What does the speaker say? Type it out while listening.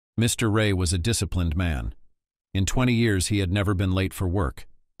Mr. Ray was a disciplined man. In 20 years he had never been late for work,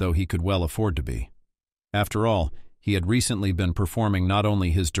 though he could well afford to be. After all, he had recently been performing not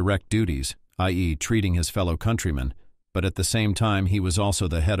only his direct duties, i.e. treating his fellow countrymen, but at the same time he was also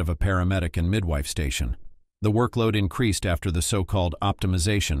the head of a paramedic and midwife station. The workload increased after the so-called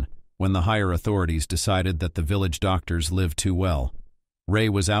optimization, when the higher authorities decided that the village doctors lived too well. Ray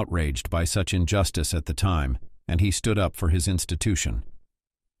was outraged by such injustice at the time, and he stood up for his institution.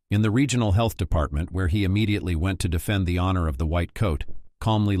 In the regional health department, where he immediately went to defend the honor of the white coat,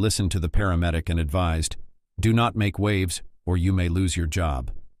 calmly listened to the paramedic and advised, "Do not make waves, or you may lose your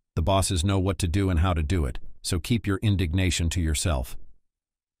job. The bosses know what to do and how to do it, so keep your indignation to yourself."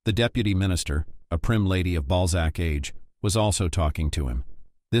 The deputy minister, a prim lady of Balzac age, was also talking to him.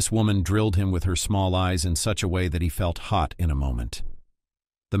 This woman drilled him with her small eyes in such a way that he felt hot in a moment.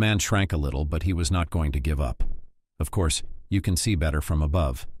 The man shrank a little, but he was not going to give up. Of course, you can see better from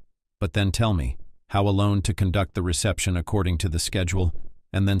above. But then tell me, how alone to conduct the reception according to the schedule,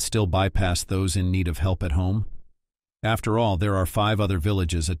 and then still bypass those in need of help at home? After all, there are 5 other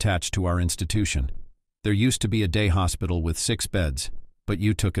villages attached to our institution. There used to be a day hospital with 6 beds, but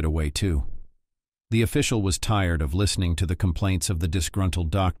you took it away too. The official was tired of listening to the complaints of the disgruntled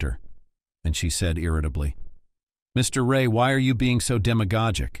doctor, and she said irritably, "Mr. Ray, why are you being so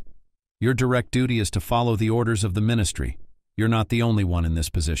demagogic? Your direct duty is to follow the orders of the ministry. You're not the only one in this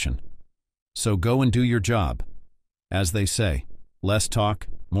position. So go and do your job. As they say, less talk,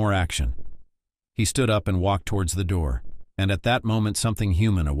 more action." He stood up and walked towards the door, and at that moment something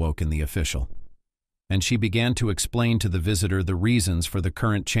human awoke in the official. And she began to explain to the visitor the reasons for the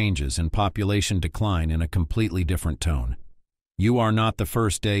current changes and population decline in a completely different tone. "You are not the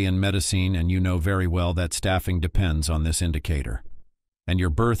first day in medicine, and you know very well that staffing depends on this indicator. And your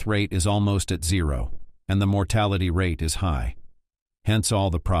birth rate is almost at 0, and the mortality rate is high. Hence all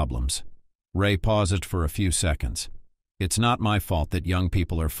the problems." Ray paused for a few seconds. "It's not my fault that young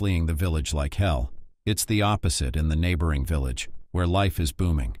people are fleeing the village like hell. It's the opposite in the neighboring village, where life is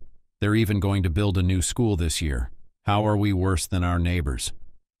booming. They're even going to build a new school this year. How are we worse than our neighbors?"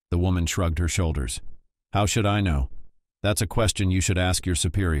 The woman shrugged her shoulders. "How should I know? That's a question you should ask your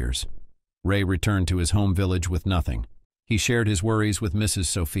superiors." Ray returned to his home village with nothing. He shared his worries with Mrs.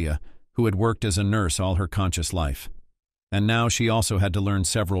 Sophia, who had worked as a nurse all her conscious life. And now she also had to learn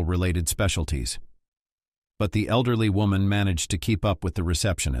several related specialties. But the elderly woman managed to keep up with the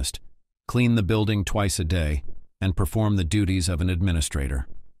receptionist, clean the building twice a day, and perform the duties of an administrator.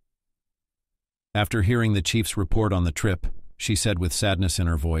 After hearing the chief's report on the trip, she said with sadness in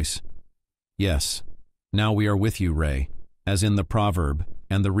her voice, "Yes, now we are with you, Ray, as in the proverb,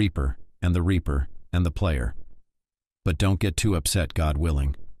 and the reaper, and the reaper, and the player. But don't get too upset, God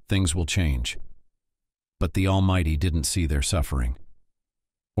willing. Things will change." But the Almighty didn't see their suffering.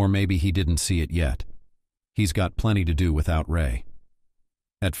 Or maybe he didn't see it yet. He's got plenty to do without Ray.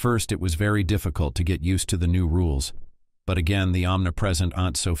 At first it was very difficult to get used to the new rules, but again the omnipresent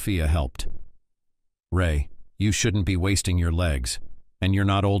Aunt Sophia helped. "Ray, you shouldn't be wasting your legs, and you're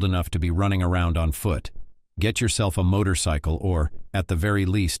not old enough to be running around on foot. Get yourself a motorcycle or, at the very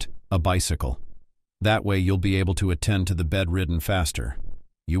least, a bicycle. That way you'll be able to attend to the bedridden faster.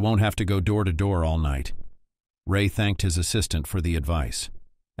 You won't have to go door to door all night." Ray thanked his assistant for the advice.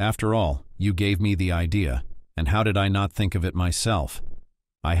 "After all, you gave me the idea, and how did I not think of it myself?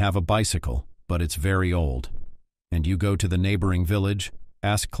 I have a bicycle, but it's very old. And you go to the neighboring village,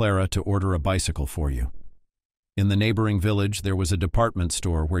 ask Clara to order a bicycle for you." In the neighboring village there was a department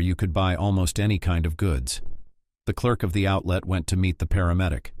store where you could buy almost any kind of goods. The clerk of the outlet went to meet the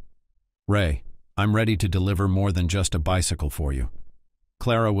paramedic. "Ray, I'm ready to deliver more than just a bicycle for you."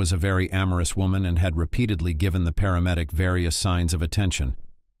 Clara was a very amorous woman and had repeatedly given the paramedic various signs of attention,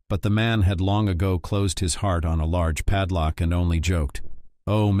 but the man had long ago closed his heart on a large padlock and only joked,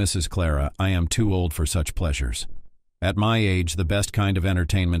 "Oh, Mrs. Clara, I am too old for such pleasures. At my age, the best kind of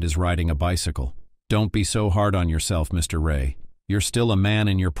entertainment is riding a bicycle. Don't be so hard on yourself, Mr. Ray. You're still a man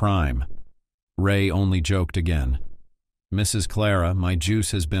in your prime." Ray only joked again. "Mrs. Clara, my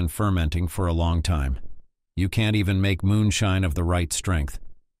juice has been fermenting for a long time. You can't even make moonshine of the right strength.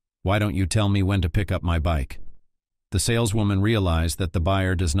 Why don't you tell me when to pick up my bike?" The saleswoman realized that the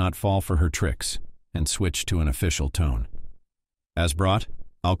buyer does not fall for her tricks and switched to an official tone. "As brought,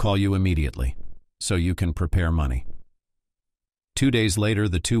 I'll call you immediately, so you can prepare money." 2 days later,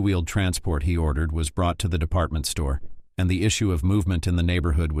 the 2-wheeled transport he ordered was brought to the department store, and the issue of movement in the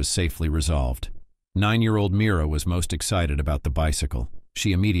neighborhood was safely resolved. 9-year-old Mira was most excited about the bicycle.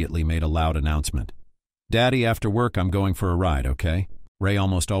 She immediately made a loud announcement. "Daddy, after work I'm going for a ride, okay?" Ray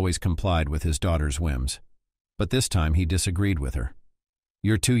almost always complied with his daughter's whims. But this time he disagreed with her.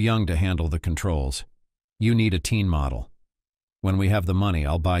 You're too young to handle the controls. You need a teen model. When we have the money,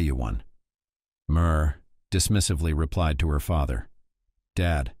 I'll buy you one. Myrrh dismissively replied to her father.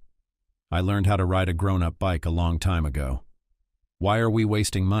 Dad, I learned how to ride a grown-up bike a long time ago. Why are we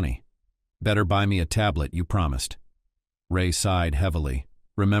wasting money? Better buy me a tablet you promised. Ray sighed heavily,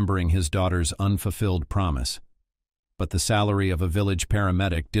 remembering his daughter's unfulfilled promise. But the salary of a village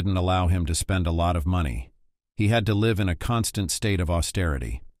paramedic didn't allow him to spend a lot of money. He had to live in a constant state of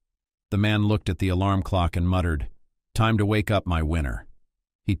austerity. The man looked at the alarm clock and muttered, "Time to wake up, my winner."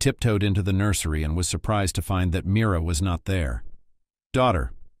 He tiptoed into the nursery and was surprised to find that Mira was not there.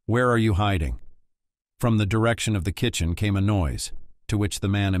 "Daughter, where are you hiding?" From the direction of the kitchen came a noise, to which the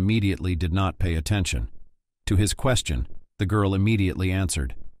man immediately did not pay attention. To his question, the girl immediately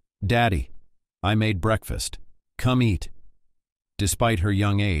answered, "Daddy, I made breakfast. Come eat." Despite her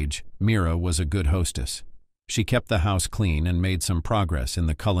young age, Mira was a good hostess. She kept the house clean and made some progress in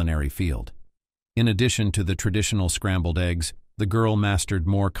the culinary field. In addition to the traditional scrambled eggs, the girl mastered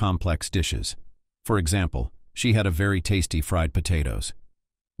more complex dishes. For example, she had a very tasty fried potatoes.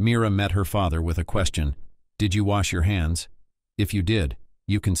 Mira met her father with a question, "Did you wash your hands? If you did,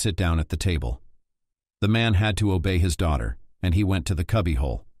 you can sit down at the table." The man had to obey his daughter, and he went to the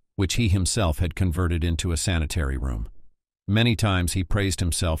cubbyhole, which he himself had converted into a sanitary room. Many times he praised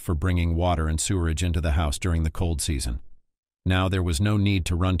himself for bringing water and sewerage into the house during the cold season. Now there was no need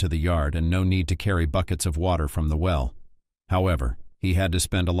to run to the yard and no need to carry buckets of water from the well. However, he had to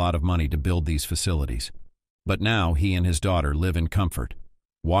spend a lot of money to build these facilities. But now he and his daughter live in comfort.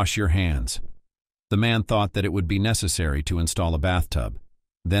 Wash your hands. The man thought that it would be necessary to install a bathtub.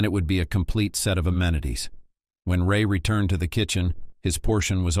 Then it would be a complete set of amenities. When Ray returned to the kitchen, his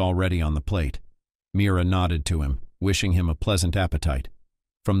portion was already on the plate. Mira nodded to him, wishing him a pleasant appetite.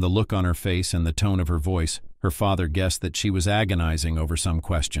 From the look on her face and the tone of her voice, her father guessed that she was agonizing over some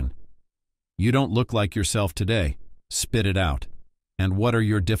question. "You don't look like yourself today. Spit it out. And what are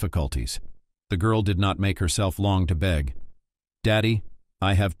your difficulties?" The girl did not make herself long to beg. "Daddy,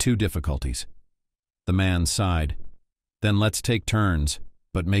 I have 2 difficulties." The man sighed. "Then let's take turns,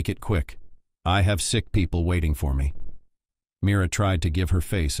 but make it quick. I have sick people waiting for me." Mira tried to give her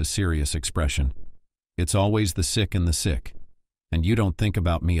face a serious expression. "It's always the sick and the sick. And you don't think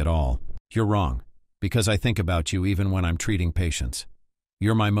about me at all. You're wrong, because I think about you even when I'm treating patients.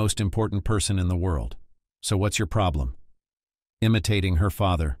 You're my most important person in the world. So what's your problem?" Imitating her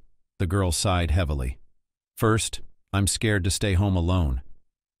father, the girl sighed heavily. "First, I'm scared to stay home alone.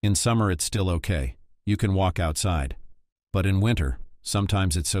 In summer it's still okay. You can walk outside. But in winter,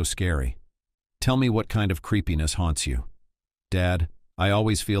 sometimes it's so scary. Tell me what kind of creepiness haunts you." "Dad, I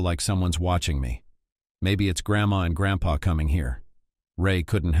always feel like someone's watching me. Maybe it's Grandma and Grandpa coming here." Ray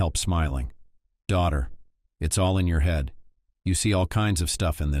couldn't help smiling. "Daughter, it's all in your head. You see all kinds of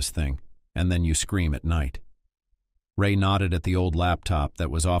stuff in this thing, and then you scream at night." Ray nodded at the old laptop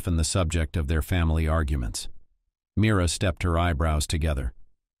that was often the subject of their family arguments. Mira stepped her eyebrows together.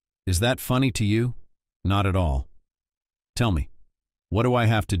 "Is that funny to you?" "Not at all. Tell me, what do I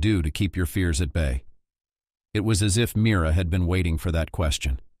have to do to keep your fears at bay?" It was as if Mira had been waiting for that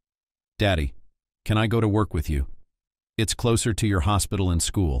question. "Daddy, can I go to work with you? It's closer to your hospital and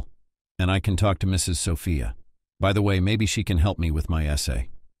school, and I can talk to Mrs. Sophia. By the way, maybe she can help me with my essay."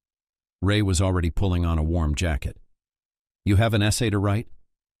 Ray was already pulling on a warm jacket. "You have an essay to write?"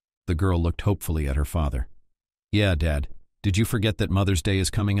 The girl looked hopefully at her father. "Yeah, Dad. Did you forget that Mother's Day is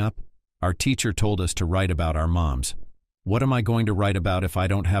coming up? Our teacher told us to write about our moms. What am I going to write about if I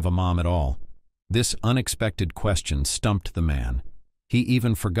don't have a mom at all?" This unexpected question stumped the man. He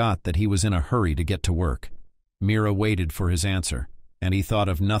even forgot that he was in a hurry to get to work. Mira waited for his answer, and he thought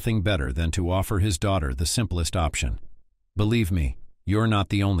of nothing better than to offer his daughter the simplest option. "Believe me, you're not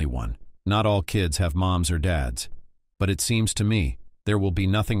the only one. Not all kids have moms or dads. But it seems to me there will be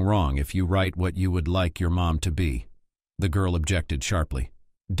nothing wrong if you write what you would like your mom to be." The girl objected sharply.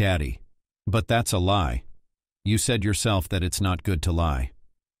 "Daddy, but that's a lie. You said yourself that it's not good to lie."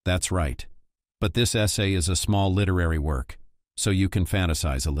 "That's right. But this essay is a small literary work, so you can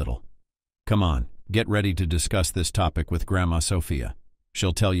fantasize a little. Come on, get ready to discuss this topic with Grandma Sophia.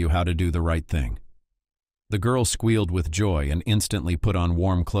 She'll tell you how to do the right thing." The girl squealed with joy and instantly put on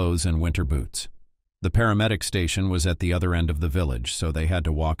warm clothes and winter boots. The paramedic station was at the other end of the village, so they had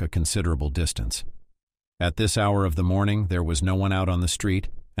to walk a considerable distance. At this hour of the morning, there was no one out on the street,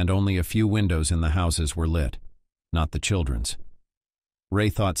 and only a few windows in the houses were lit, not the children's. Ray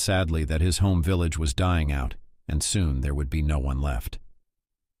thought sadly that his home village was dying out, and soon there would be no one left.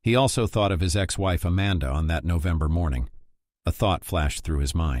 He also thought of his ex-wife Amanda on that November morning. A thought flashed through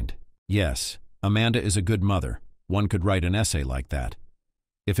his mind. Yes, Amanda is a good mother. One could write an essay like that.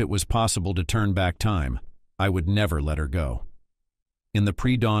 If it was possible to turn back time, I would never let her go. In the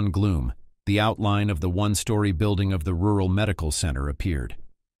pre-dawn gloom, the outline of the one-story building of the rural medical center appeared,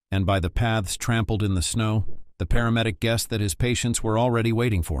 and by the paths trampled in the snow, the paramedic guessed that his patients were already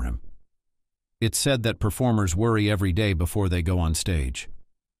waiting for him. It's said that performers worry every day before they go on stage.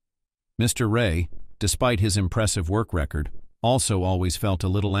 Mr. Ray, despite his impressive work record, also always felt a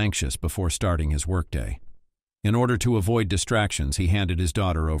little anxious before starting his workday. In order to avoid distractions, he handed his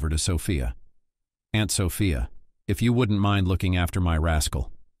daughter over to Sophia. "Aunt Sophia, if you wouldn't mind looking after my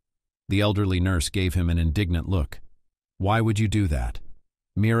rascal." The elderly nurse gave him an indignant look. "Why would you do that?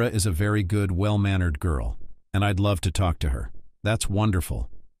 Mira is a very good, well-mannered girl, and I'd love to talk to her." "That's wonderful.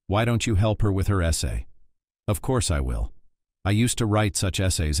 Why don't you help her with her essay?" "Of course I will. I used to write such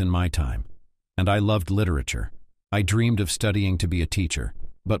essays in my time, and I loved literature. I dreamed of studying to be a teacher,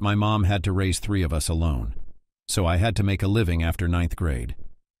 but my mom had to raise 3 of us alone, so I had to make a living after 9th grade.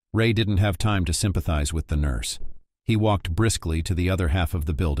 Ray didn't have time to sympathize with the nurse. He walked briskly to the other half of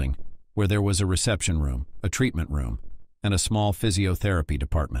the building, where there was a reception room, a treatment room, and a small physiotherapy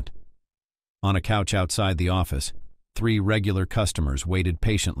department. On a couch outside the office, 3 regular customers waited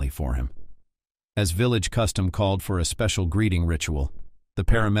patiently for him. As village custom called for a special greeting ritual, the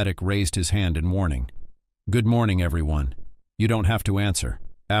paramedic raised his hand in warning. "Good morning, everyone. You don't have to answer.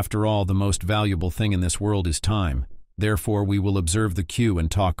 After all, the most valuable thing in this world is time. Therefore, we will observe the cue and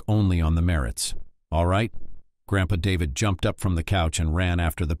talk only on the merits. All right?" Grandpa David jumped up from the couch and ran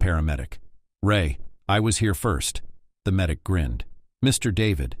after the paramedic. "Ray, I was here first." The medic grinned. "Mr.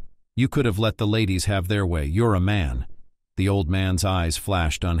 David, you could have let the ladies have their way. You're a man." The old man's eyes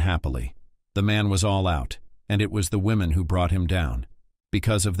flashed unhappily. The man was all out, and it was the women who brought him down.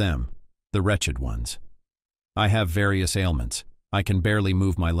 Because of them, the wretched ones. "I have various ailments. I can barely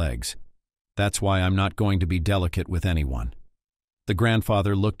move my legs. That's why I'm not going to be delicate with anyone." The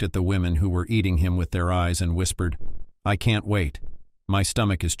grandfather looked at the women who were eating him with their eyes and whispered, "I can't wait. My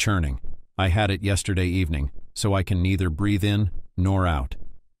stomach is churning. I had it yesterday evening, so I can neither breathe in nor out."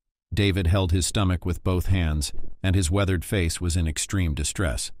 David held his stomach with both hands, and his weathered face was in extreme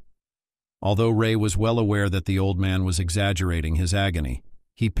distress. Although Ray was well aware that the old man was exaggerating his agony,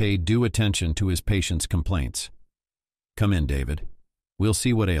 he paid due attention to his patient's complaints. "Come in, David. We'll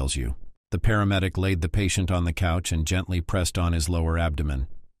see what ails you." The paramedic laid the patient on the couch and gently pressed on his lower abdomen.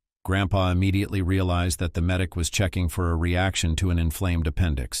 Grandpa immediately realized that the medic was checking for a reaction to an inflamed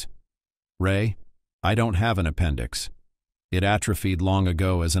appendix. "Ray, I don't have an appendix. It atrophied long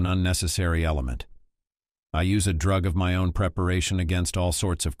ago as an unnecessary element. I use a drug of my own preparation against all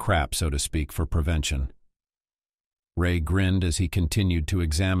sorts of crap, so to speak, for prevention." Ray grinned as he continued to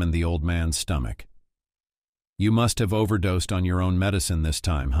examine the old man's stomach. "You must have overdosed on your own medicine this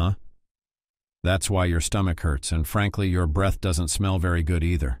time, huh? That's why your stomach hurts, and frankly, your breath doesn't smell very good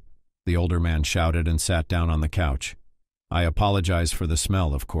either." The older man shouted and sat down on the couch. "I apologize for the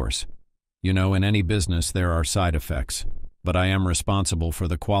smell, of course. You know, in any business there are side effects, but I am responsible for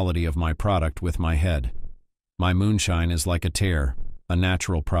the quality of my product with my head. My moonshine is like a tear, a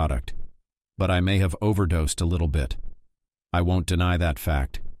natural product, but I may have overdosed a little bit. I won't deny that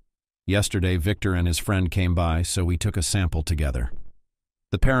fact. Yesterday, Victor and his friend came by, so we took a sample together."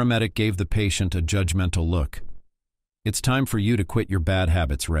 The paramedic gave the patient a judgmental look. "It's time for you to quit your bad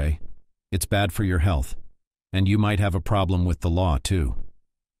habits, Ray. It's bad for your health, and you might have a problem with the law, too."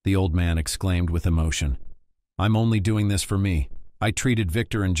 The old man exclaimed with emotion. "I'm only doing this for me. I treated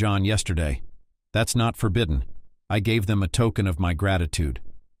Victor and John yesterday. That's not forbidden. I gave them a token of my gratitude.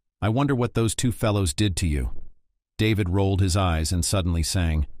 I wonder what those 2 fellows did to you." David rolled his eyes and suddenly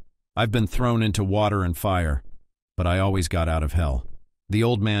sang, "I've been thrown into water and fire, but I always got out of hell." The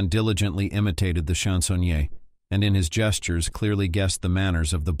old man diligently imitated the chansonnier, and in his gestures clearly guessed the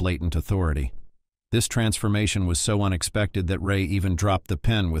manners of the blatant authority. This transformation was so unexpected that Ray even dropped the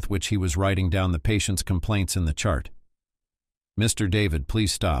pen with which he was writing down the patient's complaints in the chart. "Mr. David,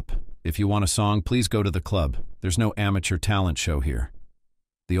 please stop. If you want a song, please go to the club. There's no amateur talent show here."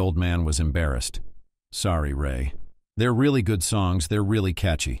 The old man was embarrassed. "Sorry, Ray. They're really good songs, they're really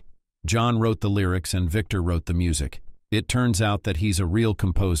catchy. John wrote the lyrics and Victor wrote the music. It turns out that he's a real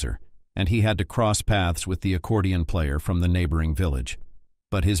composer, and he had to cross paths with the accordion player from the neighboring village.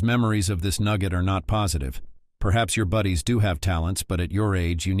 But his memories of this nugget are not positive. Perhaps your buddies do have talents, but at your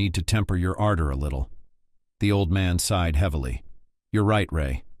age you need to temper your ardor a little." The old man sighed heavily. "You're right,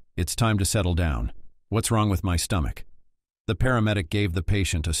 Ray. It's time to settle down. What's wrong with my stomach?" The paramedic gave the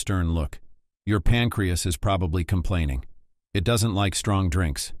patient a stern look. "Your pancreas is probably complaining. It doesn't like strong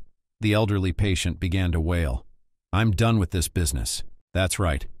drinks." The elderly patient began to wail. "I'm done with this business." "That's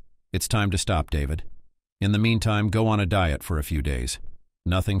right. It's time to stop, David. In the meantime, go on a diet for a few days.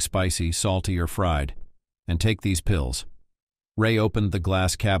 Nothing spicy, salty, or fried. And take these pills." Ray opened the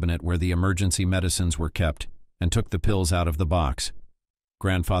glass cabinet where the emergency medicines were kept and took the pills out of the box.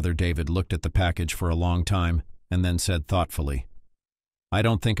 Grandfather David looked at the package for a long time and then said thoughtfully, "I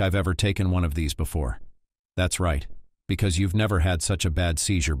don't think I've ever taken one of these before." "That's right, because you've never had such a bad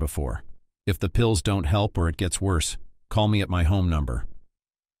seizure before. If the pills don't help or it gets worse, call me at my home number.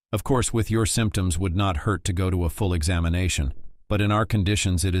 Of course, with your symptoms would not hurt to go to a full examination, but in our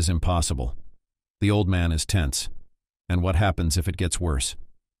conditions it is impossible." The old man is tense. "And what happens if it gets worse?"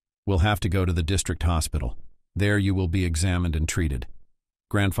 "We'll have to go to the district hospital. There you will be examined and treated."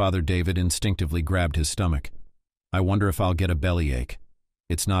 Grandfather David instinctively grabbed his stomach. "I wonder if I'll get a bellyache."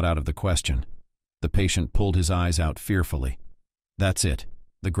 "It's not out of the question." The patient pulled his eyes out fearfully. "That's it.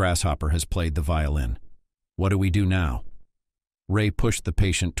 The grasshopper has played the violin. What do we do now?" Ray pushed the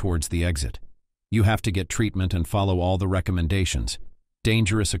patient towards the exit. "You have to get treatment and follow all the recommendations.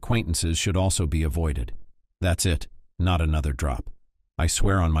 Dangerous acquaintances should also be avoided. That's it, not another drop. I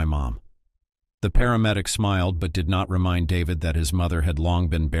swear on my mom." The paramedic smiled but did not remind David that his mother had long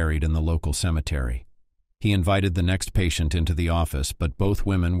been buried in the local cemetery. He invited the next patient into the office, but both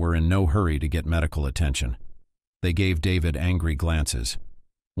women were in no hurry to get medical attention. They gave David angry glances.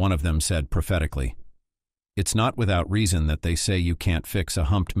 One of them said prophetically, "It's not without reason that they say you can't fix a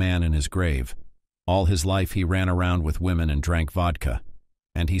humped man in his grave. All his life he ran around with women and drank vodka,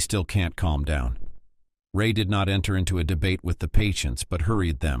 and he still can't calm down." Ray did not enter into a debate with the patients, but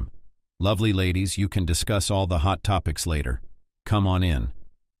hurried them. "Lovely ladies, you can discuss all the hot topics later. Come on in.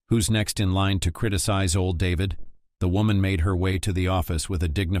 Who's next in line to criticize old David?" The woman made her way to the office with a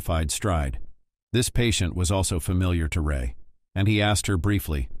dignified stride. This patient was also familiar to Ray, and he asked her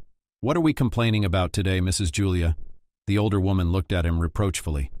briefly, "What are we complaining about today, Mrs. Julia?" The older woman looked at him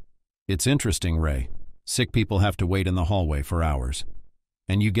reproachfully. "It's interesting, Ray. Sick people have to wait in the hallway for hours.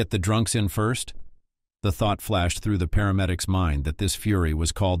 And you get the drunks in first?" The thought flashed through the paramedic's mind that this fury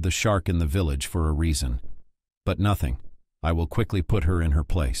was called the shark in the village for a reason. "But nothing. I will quickly put her in her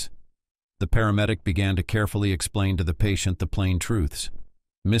place." The paramedic began to carefully explain to the patient the plain truths.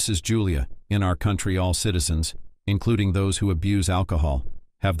 "Mrs. Julia, in our country all citizens, including those who abuse alcohol,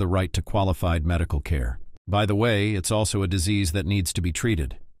 have the right to qualified medical care. By the way, it's also a disease that needs to be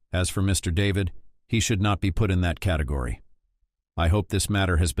treated. As for Mr. David, he should not be put in that category. I hope this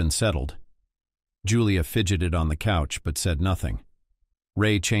matter has been settled." Julia fidgeted on the couch but said nothing.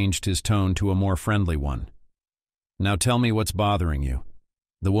 Ray changed his tone to a more friendly one. "Now tell me what's bothering you."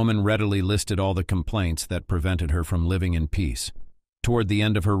 The woman readily listed all the complaints that prevented her from living in peace. Toward the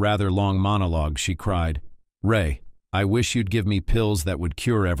end of her rather long monologue, she cried, "Ray, I wish you'd give me pills that would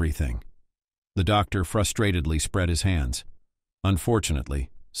cure everything." The doctor frustratedly spread his hands. "Unfortunately,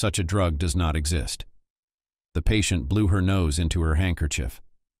 such a drug does not exist." The patient blew her nose into her handkerchief.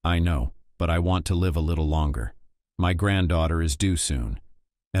 "I know, but I want to live a little longer. My granddaughter is due soon,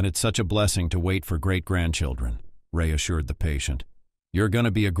 and it's such a blessing to wait for great-grandchildren," Ray assured the patient. "You're going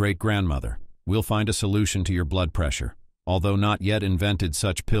to be a great-grandmother. We'll find a solution to your blood pressure. Although not yet invented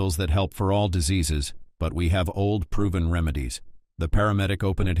such pills that help for all diseases, but we have old, proven remedies." The paramedic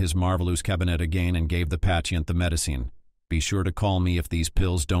opened his marvelous cabinet again and gave the patient the medicine. "Be sure to call me if these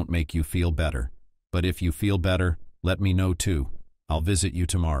pills don't make you feel better. But if you feel better, let me know too. I'll visit you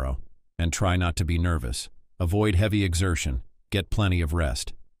tomorrow. And try not to be nervous. Avoid heavy exertion. Get plenty of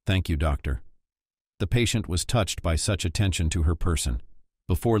rest. Thank you, doctor." The patient was touched by such attention to her person.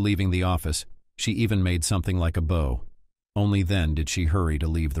 Before leaving the office, she even made something like a bow. Only then did she hurry to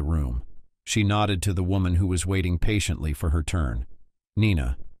leave the room. She nodded to the woman who was waiting patiently for her turn.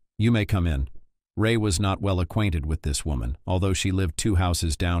 "Nina, you may come in." Ray was not well acquainted with this woman, although she lived 2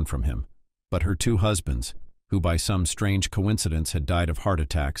 houses down from him. But her 2 husbands, who by some strange coincidence had died of heart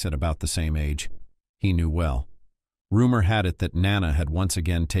attacks at about the same age, he knew well. Rumor had it that Nana had once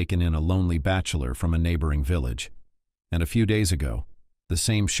again taken in a lonely bachelor from a neighboring village. And a few days ago, the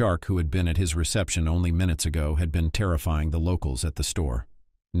same shark who had been at his reception only minutes ago had been terrifying the locals at the store.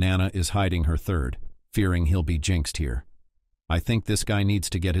 Nana is hiding her third, fearing he'll be jinxed here. I think this guy needs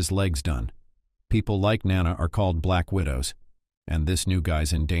to get his legs done. People like Nana are called Black Widows, and this new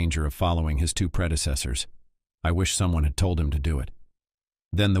guy's in danger of following his 2 predecessors. I wish someone had told him to do it.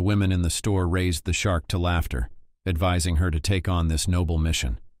 Then the women in the store raised the shark to laughter, advising her to take on this noble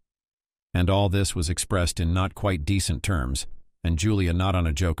mission. And all this was expressed in not quite decent terms, and Julia not on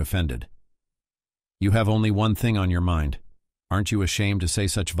a joke offended. "You have only one thing on your mind. Aren't you ashamed to say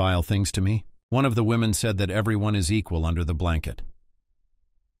such vile things to me?" One of the women said that everyone is equal under the blanket.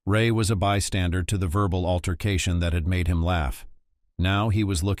 Ray was a bystander to the verbal altercation that had made him laugh. Now he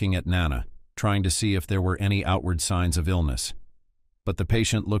was looking at Nana, trying to see if there were any outward signs of illness. but the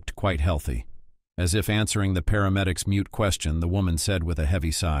patient looked quite healthy. As if answering the paramedic's mute question, the woman said with a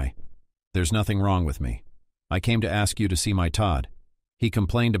heavy sigh, "There's nothing wrong with me. I came to ask you to see my Todd. He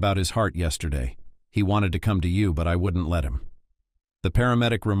complained about his heart yesterday. He wanted to come to you, but I wouldn't let him." The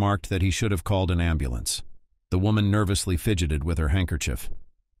paramedic remarked that he should have called an ambulance. The woman nervously fidgeted with her handkerchief.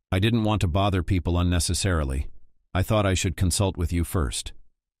 "I didn't want to bother people unnecessarily. I thought I should consult with you first.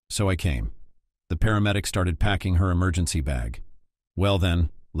 So I came." The paramedic started packing her emergency bag. "Well then,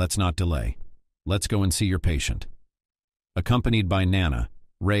 let's not delay. Let's go and see your patient." Accompanied by Nana,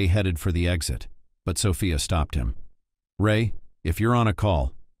 Ray headed for the exit, but Sophia stopped him. "Ray, if you're on a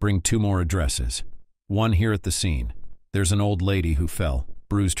call, bring 2 more addresses. One here at the scene. There's an old lady who fell,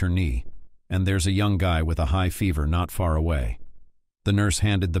 bruised her knee, and there's a young guy with a high fever not far away." The nurse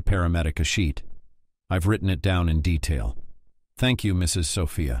handed the paramedic a sheet. "I've written it down in detail." "Thank you, Mrs.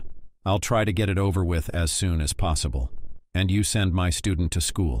 Sophia. I'll try to get it over with as soon as possible. And you send my student to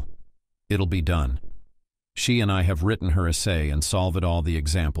school. It'll be done. She and I have written her essay and solved all the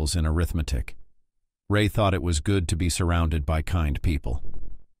examples in arithmetic." Ray thought it was good to be surrounded by kind people.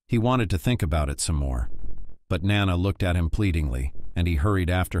 He wanted to think about it some more, but Nana looked at him pleadingly, and he hurried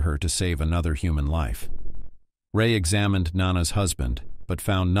after her to save another human life. Ray examined Nana's husband, but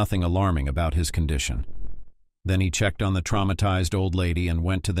found nothing alarming about his condition. Then he checked on the traumatized old lady and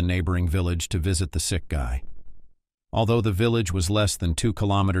went to the neighboring village to visit the sick guy. Although the village was less than 2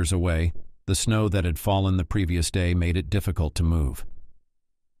 kilometers away, the snow that had fallen the previous day made it difficult to move.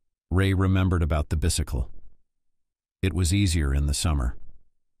 Ray remembered about the bicycle. It was easier in the summer.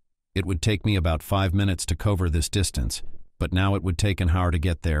 "It would take me about 5 minutes to cover this distance, but now it would take an hour to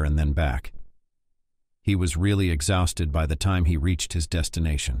get there and then back." He was really exhausted by the time he reached his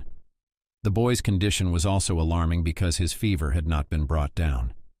destination. The boy's condition was also alarming because his fever had not been brought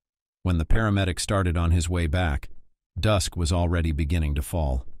down. When the paramedic started on his way back, dusk was already beginning to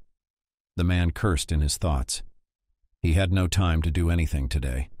fall. The man cursed in his thoughts. He had no time to do anything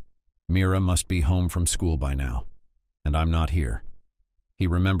today. Mira must be home from school by now, and I'm not here. He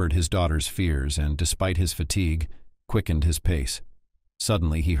remembered his daughter's fears and, despite his fatigue, quickened his pace.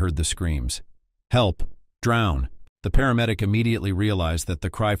 Suddenly he heard the screams. "Help! Drown!" The paramedic immediately realized that the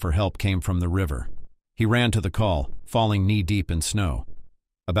cry for help came from the river. He ran to the call, falling knee-deep in snow.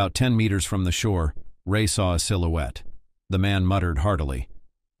 About 10 meters from the shore, Ray saw a silhouette. The man muttered heartily.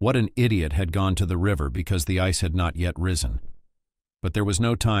 What an idiot had gone to the river because the ice had not yet risen. But there was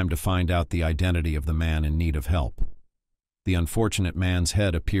no time to find out the identity of the man in need of help. The unfortunate man's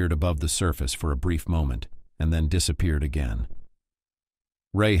head appeared above the surface for a brief moment, and then disappeared again.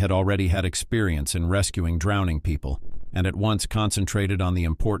 Ray had already had experience in rescuing drowning people, and at once concentrated on the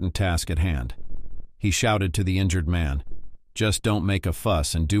important task at hand. He shouted to the injured man, "Just don't make a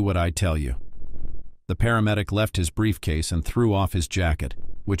fuss and do what I tell you." The paramedic left his briefcase and threw off his jacket,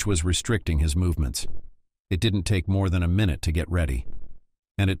 which was restricting his movements. It didn't take more than a minute to get ready,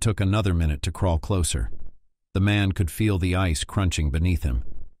 and it took another minute to crawl closer. The man could feel the ice crunching beneath him.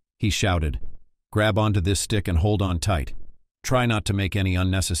 He shouted, "Grab onto this stick and hold on tight. Try not to make any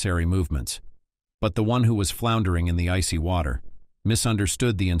unnecessary movements." But the one who was floundering in the icy water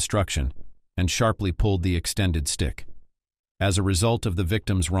misunderstood the instruction and sharply pulled the extended stick. As a result of the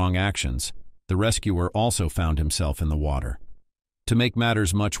victim's wrong actions, the rescuer also found himself in the water. To make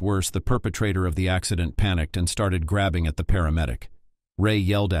matters much worse, the perpetrator of the accident panicked and started grabbing at the paramedic. Ray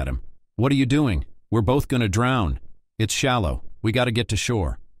yelled at him, "What are you doing? We're both gonna drown. It's shallow. We gotta get to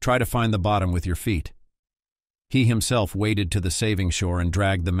shore. Try to find the bottom with your feet." He himself waded to the saving shore and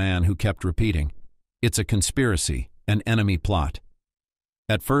dragged the man, who kept repeating, "It's a conspiracy, an enemy plot."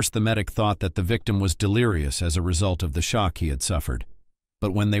 At first the medic thought that the victim was delirious as a result of the shock he had suffered.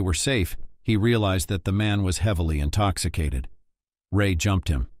 But when they were safe, he realized that the man was heavily intoxicated. Ray jumped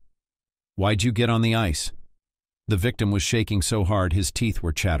him. "Why'd you get on the ice?" The victim was shaking so hard his teeth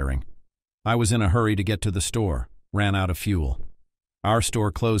were chattering. "I was in a hurry to get to the store. Ran out of fuel. Our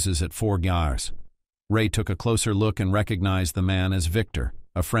store closes at 4 hours. Ray took a closer look and recognized the man as Victor,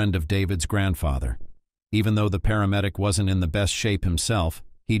 a friend of David's grandfather. Even though the paramedic wasn't in the best shape himself,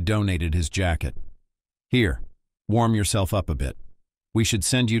 he'd donated his jacket. "Here, warm yourself up a bit. We should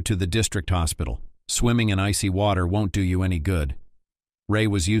send you to the district hospital. Swimming in icy water won't do you any good." Ray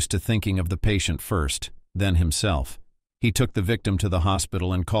was used to thinking of the patient first, then himself. He took the victim to the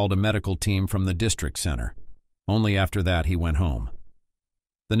hospital and called a medical team from the district center. Only after that he went home.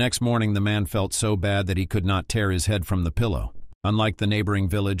 The next morning the man felt so bad that he could not tear his head from the pillow. Unlike the neighboring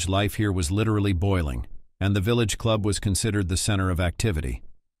village, life here was literally boiling, and the village club was considered the center of activity.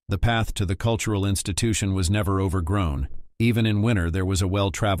 The path to the cultural institution was never overgrown. Even in winter there was a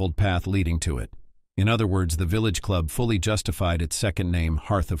well-traveled path leading to it. In other words, the village club fully justified its second name,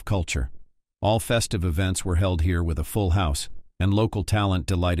 Hearth of Culture. All festive events were held here with a full house, and local talent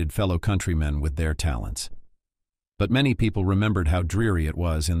delighted fellow countrymen with their talents. But many people remembered how dreary it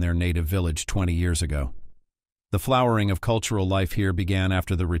was in their native village 20 years ago. The flowering of cultural life here began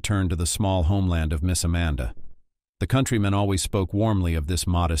after the return to the small homeland of Miss Amanda. The countrymen always spoke warmly of this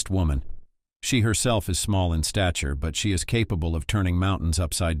modest woman. She herself is small in stature, but she is capable of turning mountains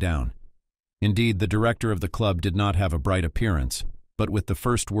upside down. Indeed, the director of the club did not have a bright appearance, but with the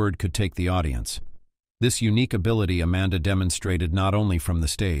first word could take the audience. This unique ability Amanda demonstrated not only from the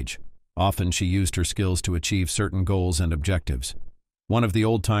stage. Often she used her skills to achieve certain goals and objectives. One of the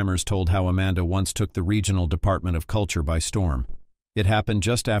old-timers told how Amanda once took the regional Department of Culture by storm. It happened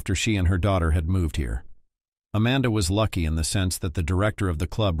just after she and her daughter had moved here. Amanda was lucky in the sense that the director of the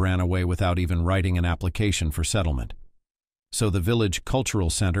club ran away without even writing an application for settlement. So the village cultural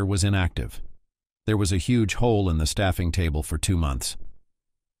center was inactive. There was a huge hole in the staffing table for 2 months.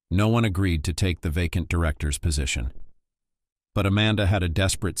 No one agreed to take the vacant director's position. But Amanda had a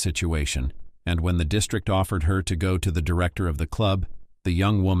desperate situation, and when the district offered her to go to the director of the club, the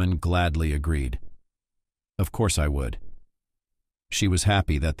young woman gladly agreed. Of course I would. She was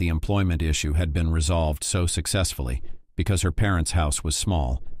happy that the employment issue had been resolved so successfully because her parents' house was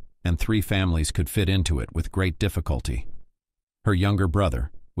small, and 3 families could fit into it with great difficulty. Her younger brother,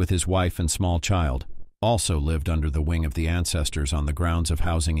 with his wife and small child, also lived under the wing of the ancestors on the grounds of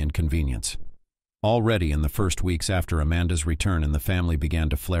housing inconvenience. Already in the first weeks after Amanda's return, the family began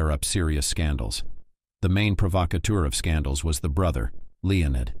to flare up serious scandals. The main provocateur of scandals was the brother,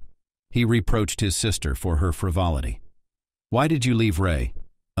 Leonid. He reproached his sister for her frivolity. "Why did you leave Ray?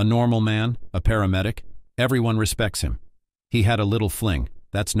 A normal man, a paramedic. Everyone respects him. He had a little fling,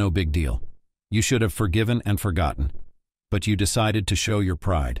 that's no big deal. You should have forgiven and forgotten. But you decided to show your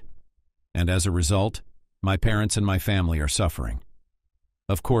pride. And as a result, my parents and my family are suffering."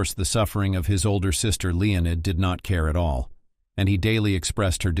 Of course, the suffering of his older sister Leonid did not care at all, and he daily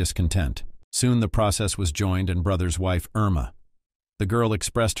expressed her discontent. Soon the process was joined in brother's wife Irma. The girl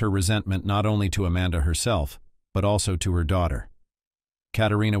expressed her resentment not only to Amanda herself, but also to her daughter.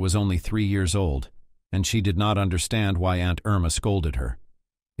 Katerina was only 3 years old, and she did not understand why Aunt Irma scolded her.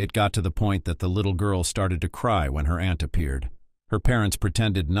 It got to the point that the little girl started to cry when her aunt appeared. Her parents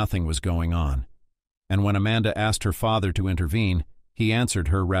pretended nothing was going on, and when Amanda asked her father to intervene, he answered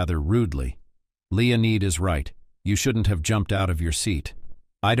her rather rudely. "Leonid is right. You shouldn't have jumped out of your seat.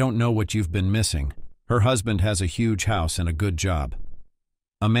 I don't know what you've been missing. Her husband has a huge house and a good job."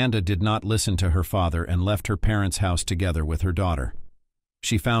 Amanda did not listen to her father and left her parents' house together with her daughter.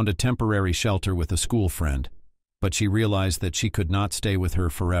 She found a temporary shelter with a school friend, but she realized that she could not stay with her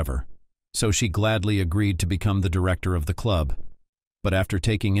forever. So she gladly agreed to become the director of the club. But after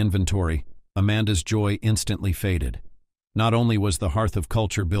taking inventory, Amanda's joy instantly faded. Not only was the Hearth of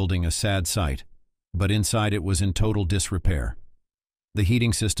Culture building a sad sight, but inside it was in total disrepair. The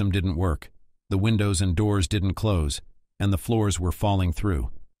heating system didn't work, the windows and doors didn't close, and the floors were falling through.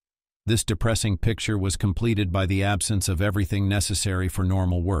 This depressing picture was completed by the absence of everything necessary for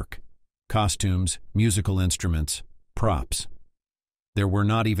normal work: costumes, musical instruments, props. There were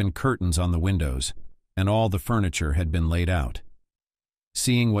not even curtains on the windows, and all the furniture had been laid out.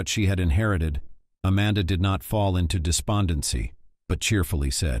 Seeing what she had inherited, Amanda did not fall into despondency, but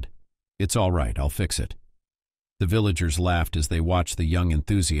cheerfully said, "It's all right, I'll fix it." The villagers laughed as they watched the young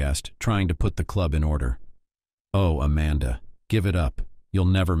enthusiast trying to put the club in order. "Oh, Amanda, give it up. You'll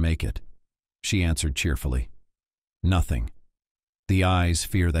never make it," she answered cheerfully. "Nothing. The eyes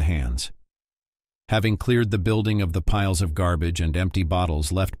fear the hands." Having cleared the building of the piles of garbage and empty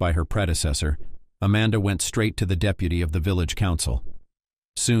bottles left by her predecessor, Amanda went straight to the deputy of the village council.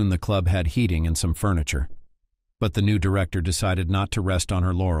 Soon the club had heating and some furniture. But the new director decided not to rest on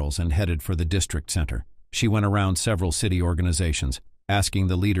her laurels and headed for the district center. She went around several city organizations, asking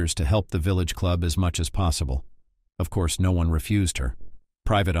the leaders to help the village club as much as possible. Of course, no one refused her.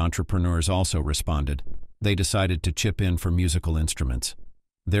 Private entrepreneurs also responded. They decided to chip in for musical instruments.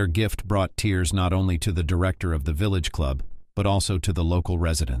 Their gift brought tears not only to the director of the village club, but also to the local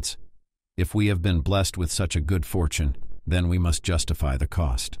residents. If we have been blessed with such a good fortune, then we must justify the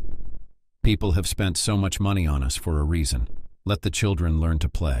cost. People have spent so much money on us for a reason. Let the children learn to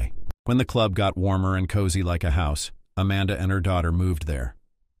play. When the club got warmer and cozy like a house, Amanda and her daughter moved there.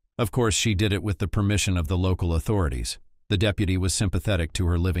 Of course, she did it with the permission of the local authorities. The deputy was sympathetic to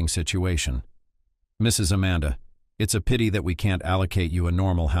her living situation. "Mrs. Amanda, it's a pity that we can't allocate you a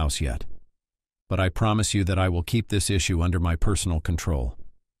normal house yet. But I promise you that I will keep this issue under my personal control."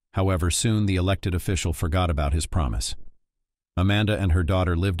 However, soon the elected official forgot about his promise. Amanda and her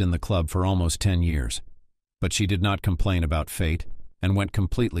daughter lived in the club for almost 10 years, but she did not complain about fate and went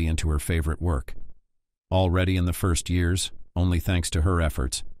completely into her favorite work. Already in the first years, only thanks to her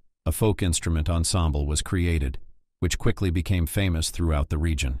efforts, a folk instrument ensemble was created, which quickly became famous throughout the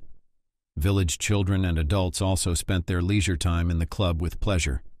region. Village children and adults also spent their leisure time in the club with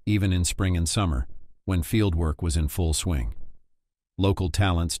pleasure, even in spring and summer, when field work was in full swing. Local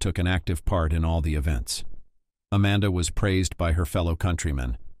talents took an active part in all the events. Amanda was praised by her fellow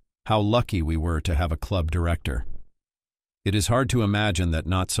countrymen. How lucky we were to have a club director. It is hard to imagine that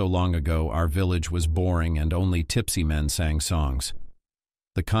not so long ago our village was boring and only tipsy men sang songs.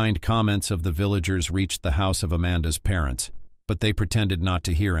 The kind comments of the villagers reached the house of Amanda's parents, but they pretended not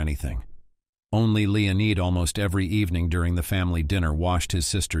to hear anything. Only Leonid almost every evening during the family dinner washed his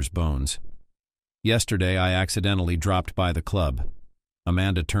sister's bones. Yesterday I accidentally dropped by the club.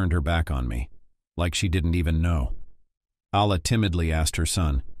 Amanda turned her back on me, like she didn't even know. Alla timidly asked her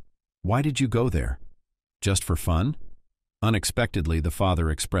son, "Why did you go there? Just for fun?" Unexpectedly, the father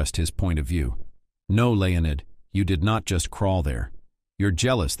expressed his point of view. "No, Leonid, you did not just crawl there. You're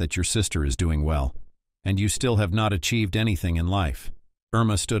jealous that your sister is doing well, and you still have not achieved anything in life."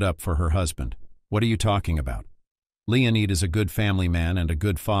 Irma stood up for her husband. "What are you talking about? Leonid is a good family man and a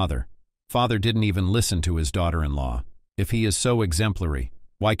good father. Father didn't even listen to his daughter-in-law. If he is so exemplary,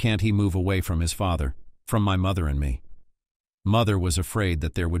 why can't he move away from his father, from my mother and me?" Mother was afraid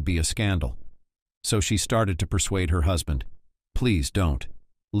that there would be a scandal, so she started to persuade her husband. "Please don't.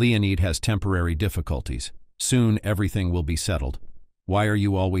 Leonid has temporary difficulties. Soon everything will be settled. Why are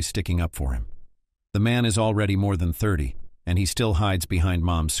you always sticking up for him? The man is already more than 30, and he still hides behind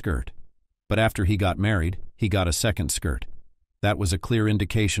mom's skirt. But after he got married, he got a second skirt." That was a clear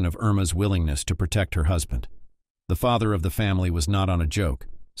indication of Irma's willingness to protect her husband. The father of the family was not on a joke,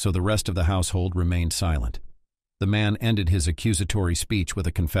 so the rest of the household remained silent. The man ended his accusatory speech with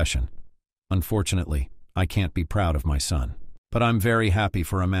a confession. "Unfortunately, I can't be proud of my son. But I'm very happy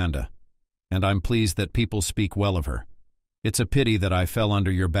for Amanda, and I'm pleased that people speak well of her. It's a pity that I fell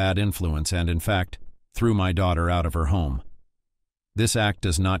under your bad influence and, in fact, threw my daughter out of her home. This act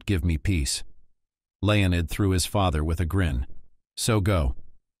does not give me peace." Leonid threw his father with a grin. "So go.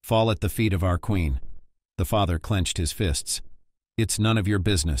 Fall at the feet of our queen." The father clenched his fists. "It's none of your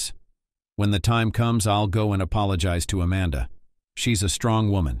business. When the time comes, I'll go and apologize to Amanda. She's a strong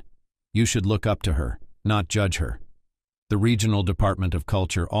woman. You should look up to her, not judge her." The Regional Department of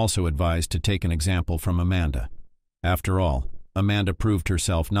Culture also advised to take an example from Amanda. After all, Amanda proved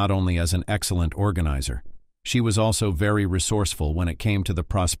herself not only as an excellent organizer, she was also very resourceful when it came to the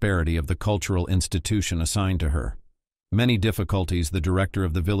prosperity of the cultural institution assigned to her. Many difficulties the director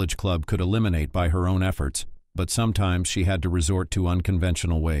of the village club could eliminate by her own efforts, but sometimes she had to resort to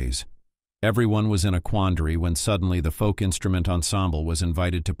unconventional ways. Everyone was in a quandary when suddenly the folk instrument ensemble was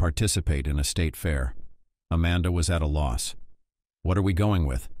invited to participate in a state fair. Amanda was at a loss. What are we going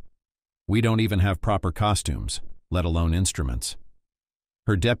with? We don't even have proper costumes, let alone instruments.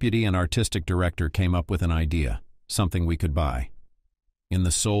 Her deputy and artistic director came up with an idea, something we could buy. In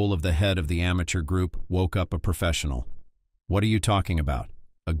the soul of the head of the amateur group woke up a professional. "What are you talking about?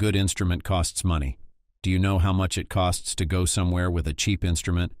 A good instrument costs money. Do you know how much it costs to go somewhere with a cheap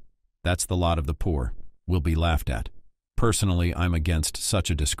instrument? That's the lot of the poor. We'll be laughed at. Personally, I'm against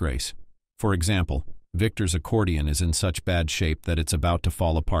such a disgrace. For example, Victor's accordion is in such bad shape that it's about to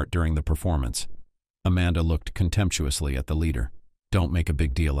fall apart during the performance." Amanda looked contemptuously at the leader. "Don't make a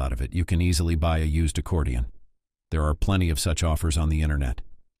big deal out of it. You can easily buy a used accordion. There are plenty of such offers on the internet.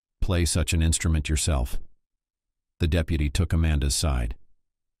 Play such an instrument yourself." The deputy took Amanda's side.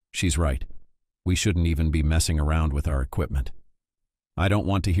 "She's right. We shouldn't even be messing around with our equipment. I don't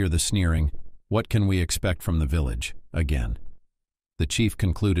want to hear the sneering, 'What can we expect from the village?' again." The chief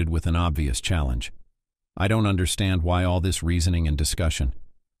concluded with an obvious challenge. "I don't understand why all this reasoning and discussion.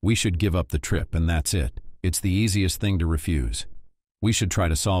 We should give up the trip and that's it. It's the easiest thing to refuse. We should try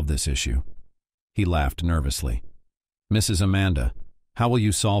to solve this issue." He laughed nervously. "Mrs. Amanda, how will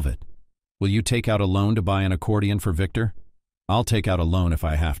you solve it? Will you take out a loan to buy an accordion for Victor? I'll take out a loan if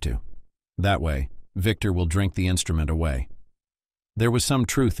I have to. That way, Victor will drink the instrument away." There was some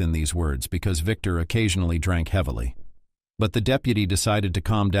truth in these words because Victor occasionally drank heavily. But the deputy decided to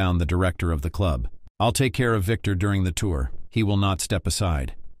calm down the director of the club. "I'll take care of Victor during the tour. He will not step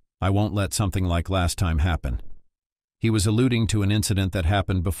aside. I won't let something like last time happen." He was alluding to an incident that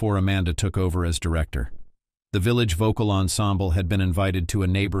happened before Amanda took over as director. The village vocal ensemble had been invited to a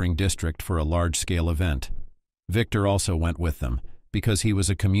neighboring district for a large-scale event. Victor also went with them, because he was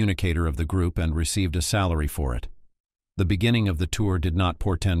a communicator of the group and received a salary for it. The beginning of the tour did not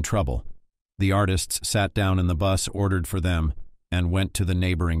portend trouble. The artists sat down in the bus ordered for them, and went to the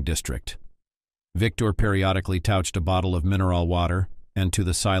neighboring district. Victor periodically touched a bottle of mineral water, and to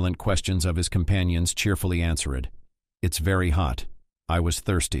the silent questions of his companions cheerfully answered, "It's very hot. I was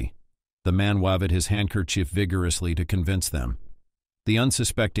thirsty." The man waved his handkerchief vigorously to convince them. The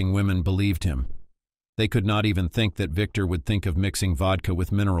unsuspecting women believed him. They could not even think that Victor would think of mixing vodka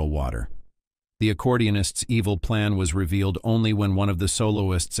with mineral water. The accordionist's evil plan was revealed only when one of the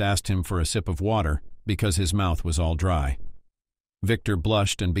soloists asked him for a sip of water because his mouth was all dry. Victor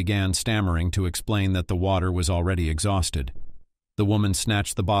blushed and began stammering to explain that the water was already exhausted. The woman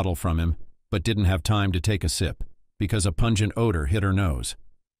snatched the bottle from him, but didn't have time to take a sip, because a pungent odor hit her nose.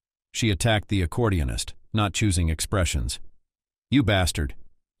 She attacked the accordionist, not choosing expressions. "You bastard.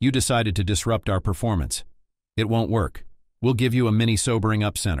 You decided to disrupt our performance. It won't work. We'll give you a mini sobering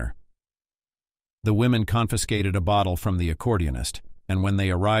up center." The women confiscated a bottle from the accordionist, and when they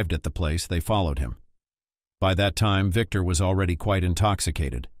arrived at the place, they followed him. By that time, Victor was already quite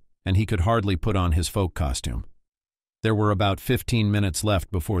intoxicated, and he could hardly put on his folk costume. There were about 15 minutes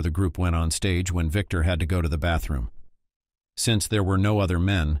left before the group went on stage when Victor had to go to the bathroom. Since there were no other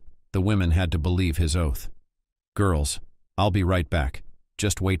men, the women had to believe his oath. "Girls, I'll be right back.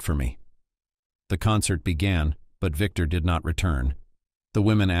 Just wait for me." The concert began, but Victor did not return. The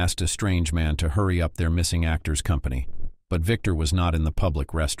women asked a strange man to hurry up their missing actor's company, but Victor was not in the public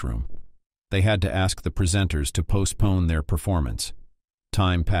restroom. They had to ask the presenters to postpone their performance.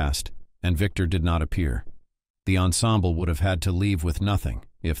 Time passed, and Victor did not appear. The ensemble would have had to leave with nothing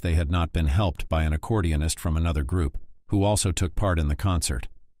if they had not been helped by an accordionist from another group, who also took part in the concert.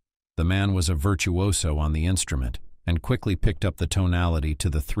 The man was a virtuoso on the instrument, and quickly picked up the tonality to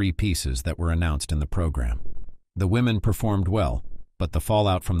the 3 pieces that were announced in the program. The women performed well, but the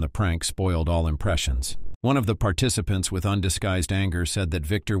fallout from the prank spoiled all impressions. One of the participants with undisguised anger said that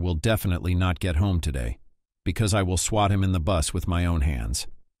Victor will definitely not get home today, because I will swat him in the bus with my own hands.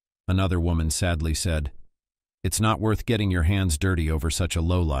 Another woman sadly said, "It's not worth getting your hands dirty over such a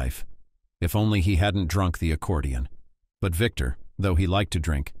lowlife. If only he hadn't drunk the accordion." But Victor, though he liked to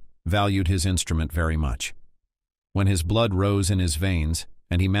drink, valued his instrument very much. When his blood rose in his veins,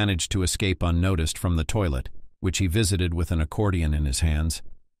 and he managed to escape unnoticed from the toilet, which he visited with an accordion in his hands,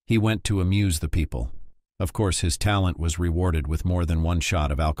 he went to amuse the people. Of course, his talent was rewarded with more than one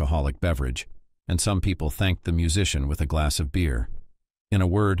shot of alcoholic beverage, and some people thanked the musician with a glass of beer. In a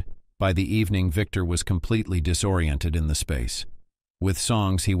word, by the evening Victor was completely disoriented in the space. With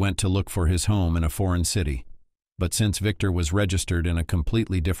songs he went to look for his home in a foreign city, but since Victor was registered in a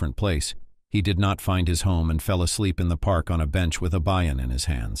completely different place, he did not find his home and fell asleep in the park on a bench with a bayon in his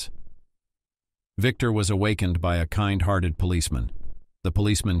hands. Victor was awakened by a kind-hearted policeman. The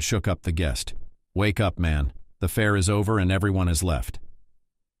policeman shook up the guest. "Wake up, man. The fair is over and everyone has left."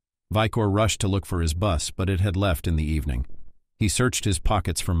 Victor rushed to look for his bus, but it had left in the evening. He searched his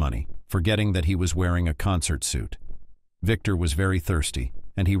pockets for money, forgetting that he was wearing a concert suit. Victor was very thirsty,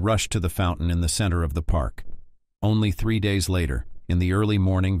 and he rushed to the fountain in the center of the park. Only 3 days later, in the early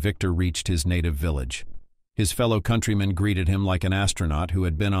morning, Victor reached his native village. His fellow countrymen greeted him like an astronaut who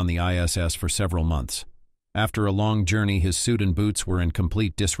had been on the ISS for several months. After a long journey, his suit and boots were in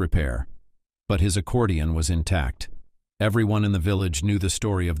complete disrepair, but his accordion was intact. Everyone in the village knew the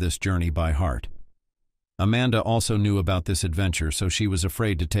story of this journey by heart. Amanda also knew about this adventure, so she was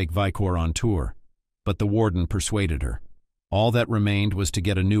afraid to take Victor on tour, but the warden persuaded her. All that remained was to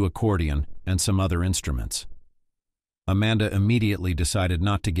get a new accordion and some other instruments. Amanda immediately decided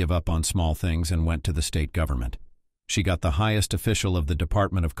not to give up on small things and went to the state government. She got the highest official of the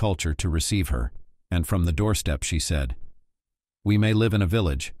Department of Culture to receive her, and from the doorstep she said, "We may live in a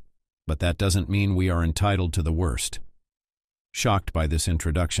village, but that doesn't mean we are entitled to the worst." Shocked by this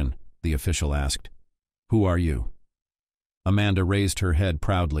introduction, the official asked, "Who are you?" Amanda raised her head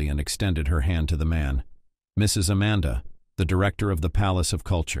proudly and extended her hand to the man. "Mrs. Amanda, the director of the Palace of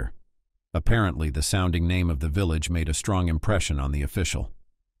Culture." Apparently, the sounding name of the village made a strong impression on the official.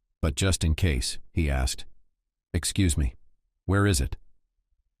 "But just in case," he asked, "Excuse me, where is it?"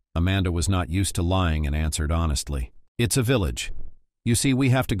 Amanda was not used to lying and answered honestly, "It's a village. You see, we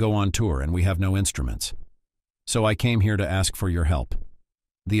have to go on tour and we have no instruments. So I came here to ask for your help."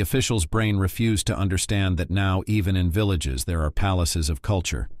 The official's brain refused to understand that now, even in villages, there are palaces of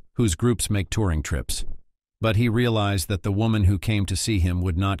culture, whose groups make touring trips. But he realized that the woman who came to see him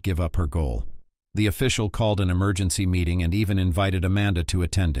would not give up her goal. The official called an emergency meeting and even invited Amanda to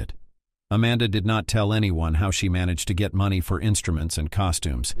attend it. Amanda did not tell anyone how she managed to get money for instruments and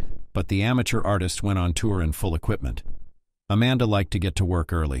costumes, but the amateur artist went on tour in full equipment. Amanda liked to get to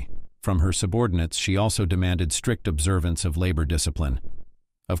work early. From her subordinates, she also demanded strict observance of labor discipline.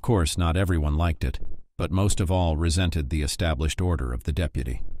 Of course, not everyone liked it, but most of all resented the established order of the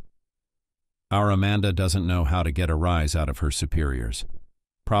deputy. Our Amanda doesn't know how to get a rise out of her superiors.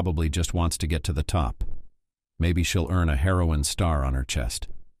 Probably just wants to get to the top. Maybe she'll earn a heroine star on her chest.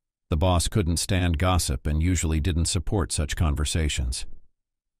 The boss couldn't stand gossip and usually didn't support such conversations.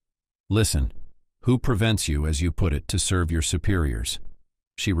 Listen, who prevents you, as you put it, to serve your superiors?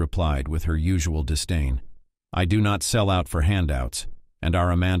 She replied with her usual disdain. I do not sell out for handouts, and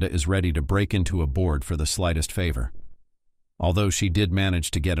our Amanda is ready to break into a board for the slightest favor. Although she did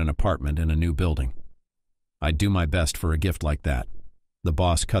manage to get an apartment in a new building. I'd do my best for a gift like that. The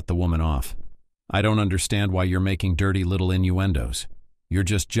boss cut the woman off. I don't understand why you're making dirty little innuendos. You're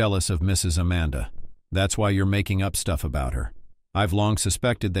just jealous of Mrs. Amanda. That's why you're making up stuff about her. I've long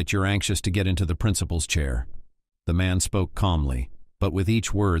suspected that you're anxious to get into the principal's chair. The man spoke calmly, but with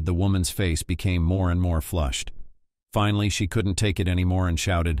each word the woman's face became more and more flushed. Finally, she couldn't take it anymore and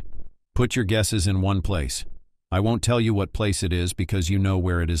shouted, Put your guesses in one place. I won't tell you what place it is because you know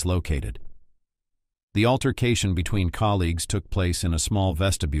where it is located. The altercation between colleagues took place in a small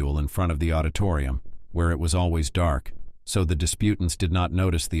vestibule in front of the auditorium, where it was always dark, so the disputants did not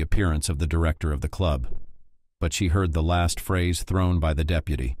notice the appearance of the director of the club. But she heard the last phrase thrown by the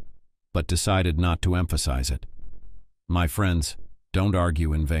deputy, but decided not to emphasize it. My friends, don't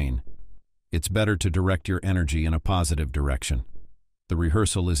argue in vain. It's better to direct your energy in a positive direction. The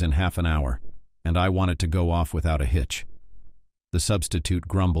rehearsal is in half an hour, and I want it to go off without a hitch. The substitute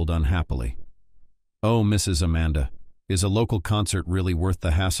grumbled unhappily. Oh, Mrs. Amanda, is a local concert really worth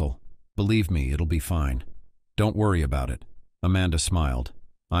the hassle? Believe me, it'll be fine. Don't worry about it. Amanda smiled.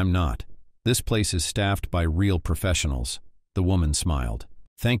 I'm not. This place is staffed by real professionals. The woman smiled.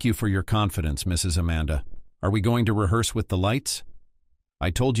 Thank you for your confidence, Mrs. Amanda. Are we going to rehearse with the lights? I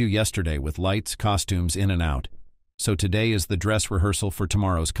told you yesterday, with lights, costumes in and out. So today is the dress rehearsal for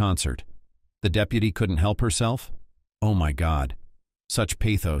tomorrow's concert. The deputy couldn't help herself? Oh my God. Such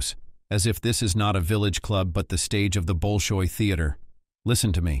pathos, as if this is not a village club but the stage of the Bolshoi Theater.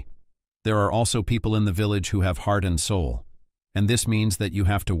 Listen to me. There are also people in the village who have heart and soul. And this means that you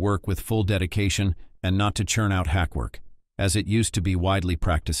have to work with full dedication and not to churn out hackwork, as it used to be widely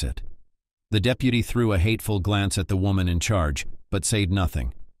practiced it. The deputy threw a hateful glance at the woman in charge, but said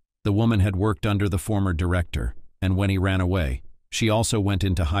nothing. The woman had worked under the former director, and when he ran away, she also went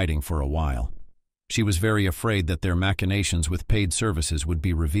into hiding for a while. She was very afraid that their machinations with paid services would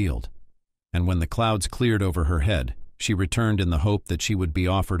be revealed. And when the clouds cleared over her head, she returned in the hope that she would be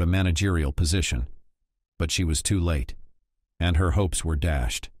offered a managerial position. But she was too late, and her hopes were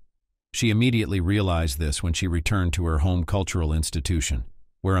dashed. She immediately realized this when she returned to her home cultural institution,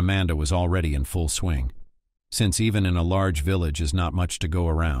 where Amanda was already in full swing. Since even in a large village is not much to go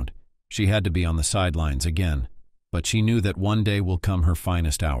around, she had to be on the sidelines again, but she knew that one day will come her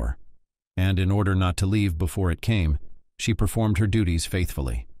finest hour. And in order not to leave before it came, she performed her duties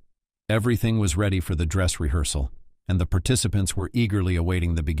faithfully. Everything was ready for the dress rehearsal, and the participants were eagerly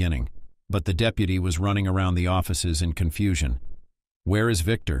awaiting the beginning, but the deputy was running around the offices in confusion. Where is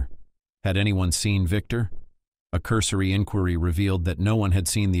Victor? Had anyone seen Victor? A cursory inquiry revealed that no one had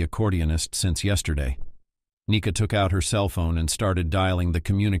seen the accordionist since yesterday. Nika took out her cell phone and started dialing the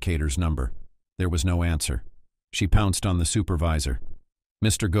communicator's number. There was no answer. She pounced on the supervisor.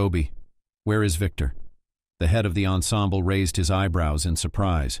 Mr. Gobi, where is Victor? The head of the ensemble raised his eyebrows in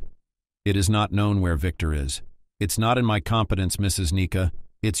surprise. It is not known where Victor is. It's not in my competence, Mrs. Nika.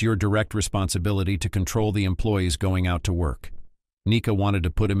 It's your direct responsibility to control the employees going out to work. Nika wanted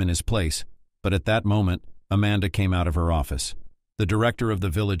to put him in his place, but at that moment, Amanda came out of her office. The director of the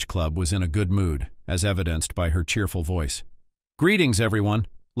village club was in a good mood, as evidenced by her cheerful voice. Greetings, everyone.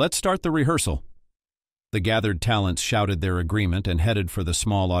 Let's start the rehearsal. The gathered talents shouted their agreement and headed for the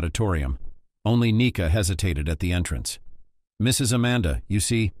small auditorium. Only Nika hesitated at the entrance. Mrs. Amanda, you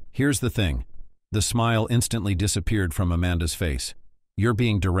see, here's the thing. The smile instantly disappeared from Amanda's face. You're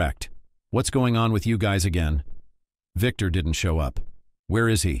being direct. What's going on with you guys again? Victor didn't show up. Where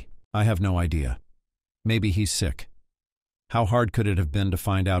is he? I have no idea. Maybe he's sick. How hard could it have been to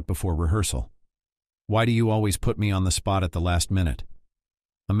find out before rehearsal? Why do you always put me on the spot at the last minute?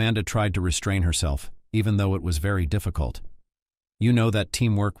 Amanda tried to restrain herself, even though it was very difficult. You know that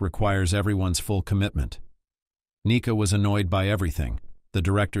teamwork requires everyone's full commitment. Nika was annoyed by everything, the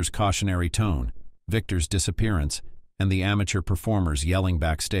director's cautionary tone, Victor's disappearance, and the amateur performers yelling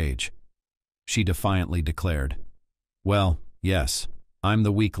backstage. She defiantly declared, Well, yes, I'm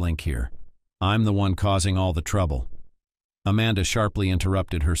the weak link here. I'm the one causing all the trouble. Amanda sharply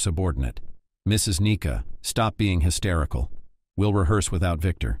interrupted her subordinate. Mrs. Nika, stop being hysterical. We'll rehearse without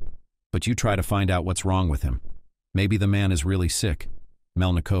Victor. But you try to find out what's wrong with him. Maybe the man is really sick,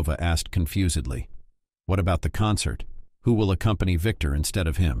 Melnikova asked confusedly. What about the concert? Who will accompany Victor instead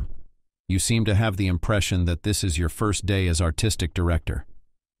of him? You seem to have the impression that this is your first day as artistic director.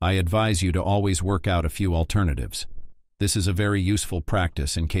 I advise you to always work out a few alternatives. This is a very useful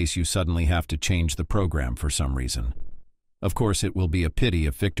practice in case you suddenly have to change the program for some reason. Of course, it will be a pity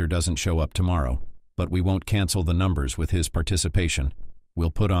if Victor doesn't show up tomorrow, but we won't cancel the numbers with his participation.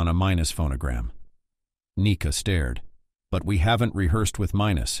 We'll put on a minus phonogram. Nika stared. But we haven't rehearsed with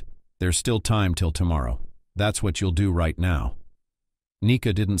minus. There's still time till tomorrow. That's what you'll do right now.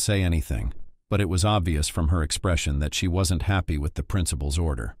 Nika didn't say anything, but it was obvious from her expression that she wasn't happy with the principal's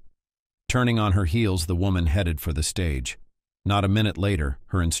order. Turning on her heels, the woman headed for the stage. Not a minute later,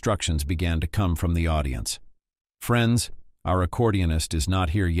 her instructions began to come from the audience. Friends, our accordionist is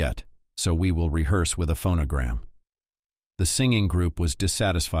not here yet, so we will rehearse with a phonogram. The singing group was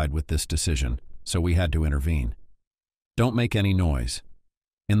dissatisfied with this decision, so we had to intervene. Don't make any noise.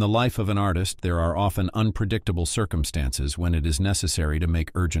 In the life of an artist, there are often unpredictable circumstances when it is necessary to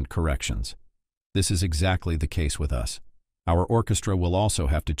make urgent corrections. This is exactly the case with us. Our orchestra will also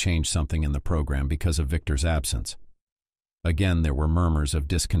have to change something in the program because of Victor's absence. Again, there were murmurs of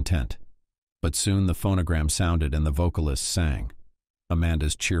discontent. But soon the phonogram sounded and the vocalist sang.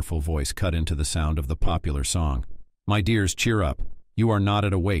 Amanda's cheerful voice cut into the sound of the popular song. My dears, cheer up. You are not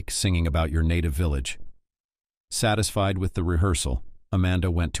at a wake singing about your native village. Satisfied with the rehearsal, Amanda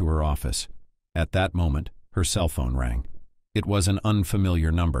went to her office. At that moment, her cell phone rang. It was an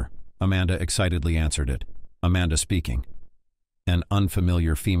unfamiliar number. Amanda excitedly answered it. Amanda speaking. An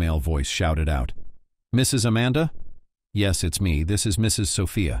unfamiliar female voice shouted out. Mrs. Amanda? Yes, it's me. This is Mrs.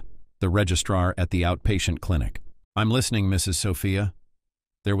 Sophia, the registrar at the outpatient clinic. I'm listening, Mrs. Sophia.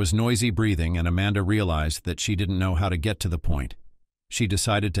 There was noisy breathing, and Amanda realized that she didn't know how to get to the point. She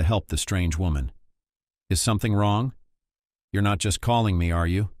decided to help the strange woman. Is something wrong? You're not just calling me, are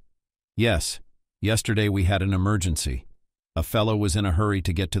you? Yes. Yesterday we had an emergency. A fellow was in a hurry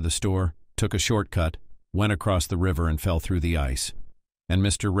to get to the store, took a shortcut, went across the river and fell through the ice. And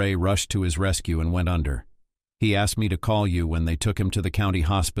Mr. Ray rushed to his rescue and went under. He asked me to call you when they took him to the county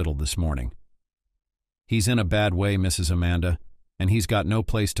hospital this morning. He's in a bad way, Mrs. Amanda, and he's got no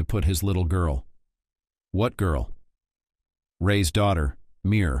place to put his little girl. What girl? Ray's daughter,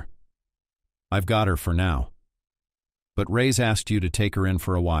 Mir. I've got her for now. But Ray's asked you to take her in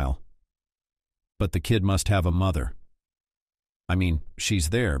for a while. But the kid must have a mother. I mean, she's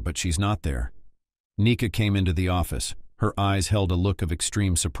there, but she's not there. Nika came into the office. Her eyes held a look of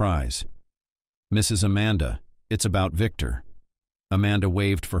extreme surprise. Mrs. Amanda, it's about Victor. Amanda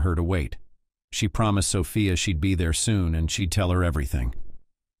waved for her to wait. She promised Sophia she'd be there soon and she'd tell her everything.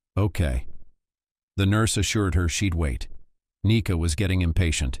 Okay. The nurse assured her she'd wait. Nika was getting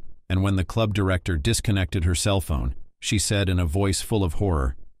impatient, and when the club director disconnected her cell phone, she said in a voice full of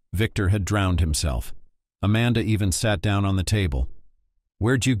horror, Victor had drowned himself. Amanda even sat down on the table.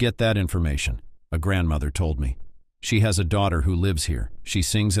 Where'd you get that information? A grandmother told me. She has a daughter who lives here. She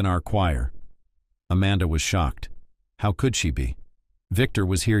sings in our choir. Amanda was shocked. How could she be? Victor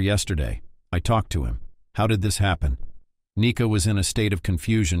was here yesterday. I talked to him. How did this happen? Nika was in a state of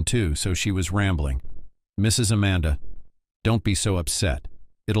confusion too, so she was rambling. Mrs. Amanda, don't be so upset.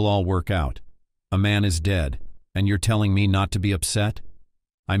 It'll all work out. A man is dead, and you're telling me not to be upset?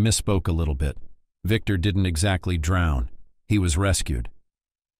 I misspoke a little bit. Victor didn't exactly drown. He was rescued.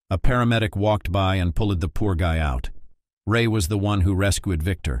 A paramedic walked by and pulled the poor guy out. Ray was the one who rescued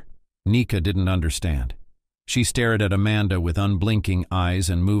Victor. Nika didn't understand. She stared at Amanda with unblinking eyes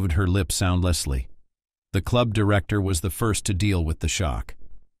and moved her lips soundlessly. The club director was the first to deal with the shock.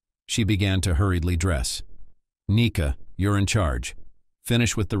 She began to hurriedly dress. Nika, you're in charge.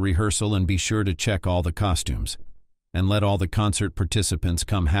 Finish with the rehearsal and be sure to check all the costumes. And let all the concert participants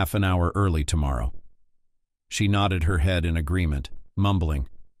come half an hour early tomorrow. She nodded her head in agreement, mumbling,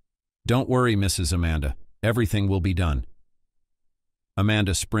 Don't worry, Mrs. Amanda. Everything will be done.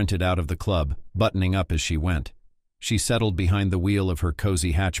 Amanda sprinted out of the club, buttoning up as she went. She settled behind the wheel of her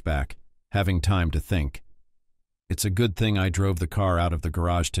cozy hatchback, having time to think. It's a good thing I drove the car out of the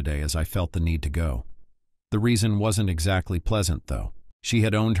garage today as I felt the need to go. The reason wasn't exactly pleasant, though. She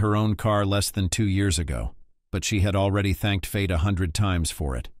had owned her own car less than 2 years ago, but she had already thanked fate 100 times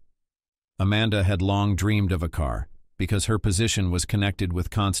for it. Amanda had long dreamed of a car, because her position was connected with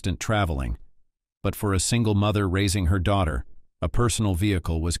constant traveling. But for a single mother raising her daughter, a personal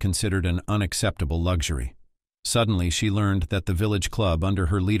vehicle was considered an unacceptable luxury. Suddenly, she learned that the village club under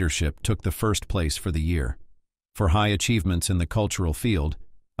her leadership took the first place for the year. For high achievements in the cultural field,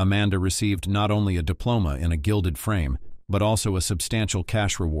 Amanda received not only a diploma in a gilded frame, but also a substantial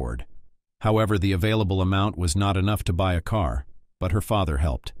cash reward. However, the available amount was not enough to buy a car, but her father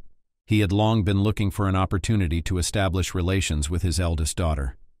helped. He had long been looking for an opportunity to establish relations with his eldest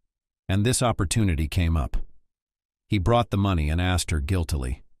daughter. And this opportunity came up. He brought the money and asked her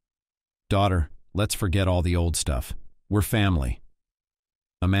guiltily, "Daughter, let's forget all the old stuff. We're family."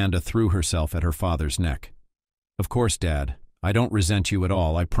 Amanda threw herself at her father's neck. "Of course, Dad. I don't resent you at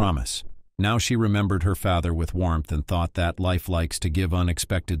all, I promise." Now she remembered her father with warmth and thought that life likes to give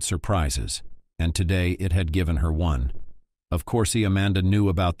unexpected surprises, and today it had given her one. Of course, Amanda knew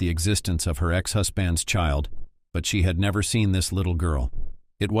about the existence of her ex-husband's child, but she had never seen this little girl.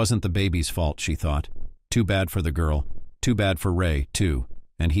 It wasn't the baby's fault, she thought. Too bad for the girl. Too bad for Ray, too.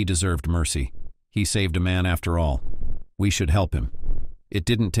 And he deserved mercy. He saved a man after all. We should help him. It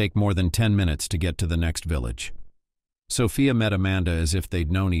didn't take more than 10 minutes to get to the next village. Sophia met Amanda as if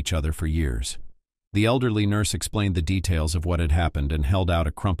they'd known each other for years. The elderly nurse explained the details of what had happened and held out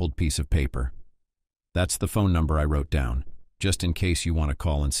a crumpled piece of paper. "That's the phone number I wrote down, just in case you want to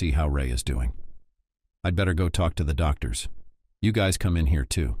call and see how Ray is doing. I'd better go talk to the doctors. You guys come in here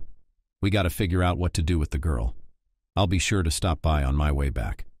too. We got to figure out what to do with the girl. I'll be sure to stop by on my way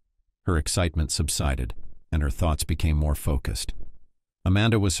back." Her excitement subsided, and her thoughts became more focused.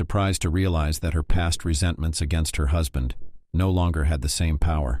 Amanda was surprised to realize that her past resentments against her husband no longer had the same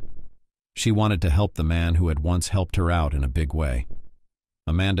power. She wanted to help the man who had once helped her out in a big way.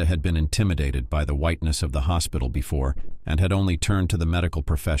 Amanda had been intimidated by the whiteness of the hospital before and had only turned to the medical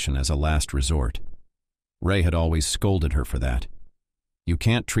profession as a last resort. Ray had always scolded her for that. You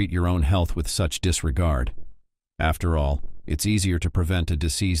can't treat your own health with such disregard. After all, it's easier to prevent a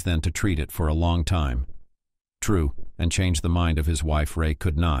disease than to treat it for a long time. True, and change the mind of his wife Ray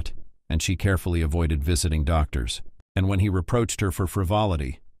could not, and she carefully avoided visiting doctors. And when he reproached her for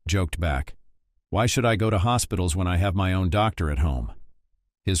frivolity, joked back, "Why should I go to hospitals when I have my own doctor at home?"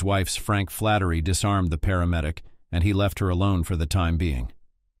 His wife's frank flattery disarmed the paramedic, and he left her alone for the time being.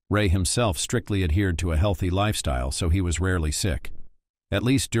 Ray himself strictly adhered to a healthy lifestyle, so he was rarely sick. At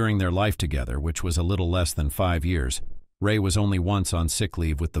least during their life together, which was a little less than 5 years, Ray was only once on sick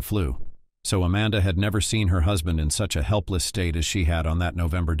leave with the flu. So Amanda had never seen her husband in such a helpless state as she had on that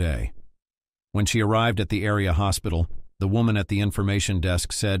November day. When she arrived at the area hospital, the woman at the information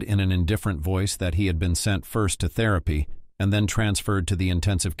desk said in an indifferent voice that he had been sent first to therapy and then transferred to the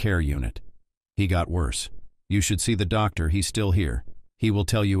intensive care unit. "He got worse. You should see the doctor, he's still here. He will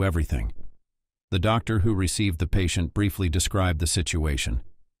tell you everything." The doctor who received the patient briefly described the situation.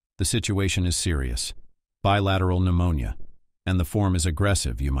 "The situation is serious. Bilateral pneumonia. And the form is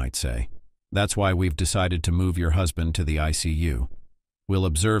aggressive, you might say. That's why we've decided to move your husband to the ICU. We'll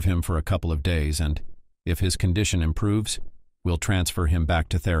observe him for a couple of days, and if his condition improves, we'll transfer him back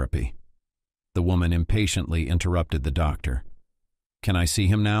to therapy." The woman impatiently interrupted the doctor. "Can I see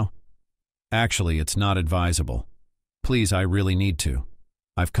him now?" "Actually, it's not advisable. Please, I really need to.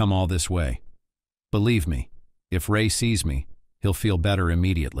 I've come all this way. Believe me, if Ray sees me, he'll feel better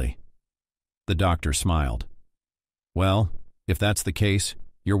immediately." The doctor smiled. "Well, if that's the case,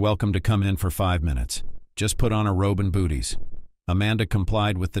 you're welcome to come in for 5 minutes. Just put on a robe and booties." Amanda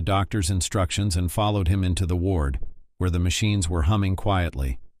complied with the doctor's instructions and followed him into the ward, where the machines were humming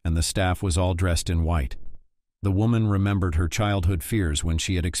quietly and the staff was all dressed in white. The woman remembered her childhood fears when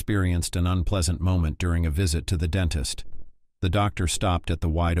she had experienced an unpleasant moment during a visit to the dentist. The doctor stopped at the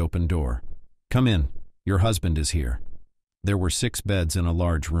wide-open door. "Come in. Your husband is here." There were 6 beds in a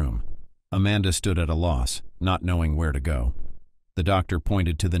large room. Amanda stood at a loss, not knowing where to go. The doctor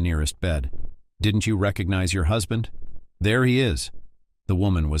pointed to the nearest bed. "Didn't you recognize your husband? There he is." The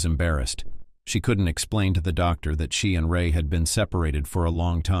woman was embarrassed. She couldn't explain to the doctor that she and Ray had been separated for a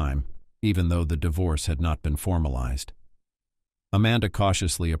long time, even though the divorce had not been formalized. Amanda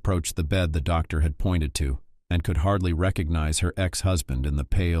cautiously approached the bed the doctor had pointed to and could hardly recognize her ex-husband in the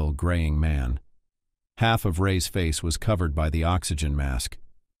pale, graying man. Half of Ray's face was covered by the oxygen mask,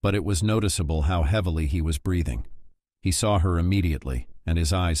 but it was noticeable how heavily he was breathing. He saw her immediately, and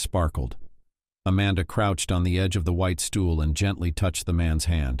his eyes sparkled. Amanda crouched on the edge of the white stool and gently touched the man's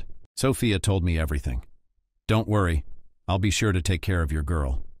hand. "Sophia told me everything. Don't worry, I'll be sure to take care of your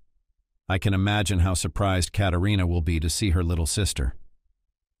girl. I can imagine how surprised Katerina will be to see her little sister."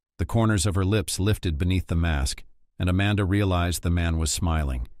 The corners of her lips lifted beneath the mask, and Amanda realized the man was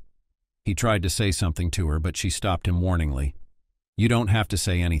smiling. He tried to say something to her, but she stopped him warningly. "You don't have to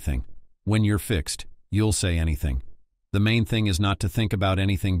say anything. When you're fixed, you'll say anything. The main thing is not to think about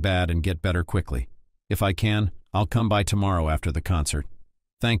anything bad and get better quickly. If I can, I'll come by tomorrow after the concert."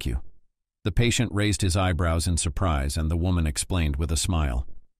 "Thank you." The patient raised his eyebrows in surprise, and the woman explained with a smile.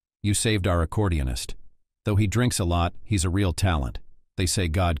 "You saved our accordionist. Though he drinks a lot, he's a real talent. They say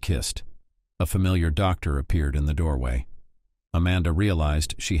God kissed." A familiar doctor appeared in the doorway. Amanda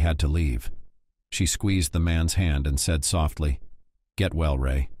realized she had to leave. She squeezed the man's hand and said softly, "Get well,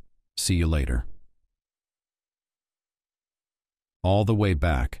 Ray. See you later." All the way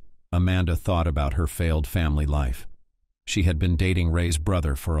back, Amanda thought about her failed family life. She had been dating Ray's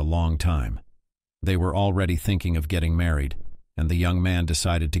brother for a long time. They were already thinking of getting married, and the young man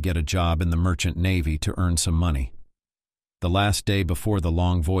decided to get a job in the merchant navy to earn some money. The last day before the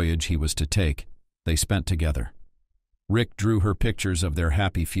long voyage he was to take, they spent together. Rick drew her pictures of their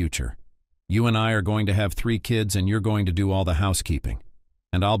happy future. "You and I are going to have 3 kids, and you're going to do all the housekeeping,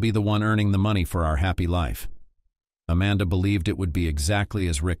 and I'll be the one earning the money for our happy life." Amanda believed it would be exactly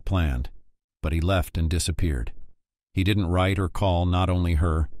as Rick planned, but he left and disappeared. He didn't write or call not only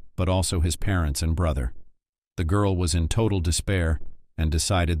her, but also his parents and brother. The girl was in total despair and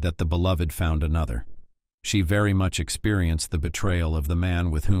decided that the beloved found another. She very much experienced the betrayal of the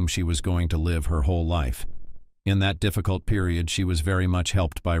man with whom she was going to live her whole life. In that difficult period, she was very much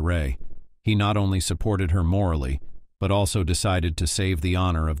helped by Ray. He not only supported her morally, but also decided to save the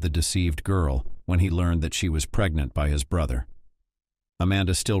honor of the deceived girl when he learned that she was pregnant by his brother.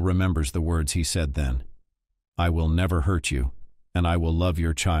 Amanda still remembers the words he said then. "I will never hurt you, and I will love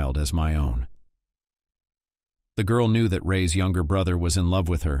your child as my own." The girl knew that Ray's younger brother was in love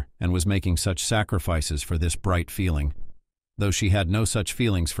with her and was making such sacrifices for this bright feeling, though she had no such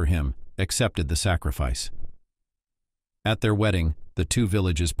feelings for him, accepted the sacrifice. At their wedding, the 2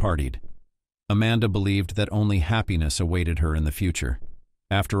 villages partied. Amanda believed that only happiness awaited her in the future.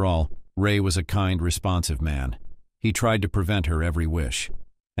 After all, Ray was a kind, responsive man. He tried to prevent her every wish,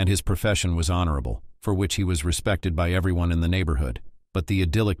 and his profession was honorable, for which he was respected by everyone in the neighborhood. But the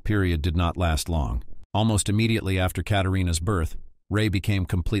idyllic period did not last long. Almost immediately after Katerina's birth, Ray became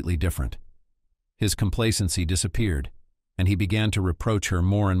completely different. His complacency disappeared, and he began to reproach her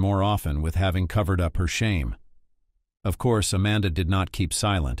more and more often with having covered up her shame. Of course, Amanda did not keep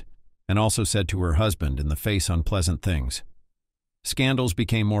silent, and also said to her husband in the face unpleasant things. Scandals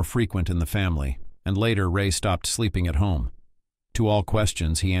became more frequent in the family, and later Ray stopped sleeping at home. To all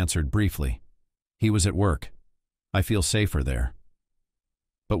questions he answered briefly. He was at work. "I feel safer there."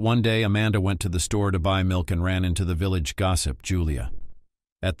 But one day Amanda went to the store to buy milk and ran into the village gossip, Julia.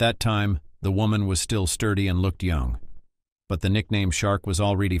 At that time, the woman was still sturdy and looked young, but the nickname Shark was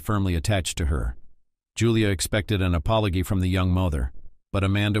already firmly attached to her. Julia expected an apology from the young mother, but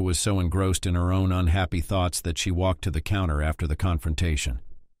Amanda was so engrossed in her own unhappy thoughts that she walked to the counter after the confrontation.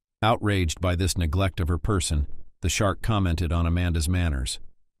 Outraged by this neglect of her person, the Shark commented on Amanda's manners.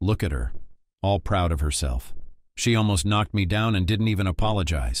 "Look at her, all proud of herself. She almost knocked me down and didn't even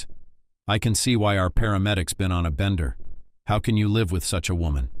apologize. I can see why our paramedic's been on a bender. How can you live with such a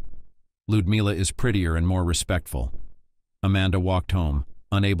woman? Ludmila is prettier and more respectful." Amanda walked home,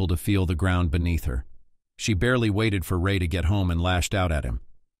 unable to feel the ground beneath her. She barely waited for Ray to get home and lashed out at him.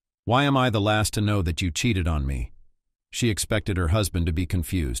 "Why am I the last to know that you cheated on me?" She expected her husband to be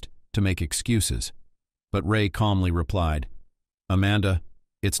confused, to make excuses. But Ray calmly replied, "Amanda,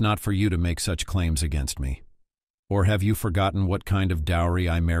 it's not for you to make such claims against me. Or have you forgotten what kind of dowry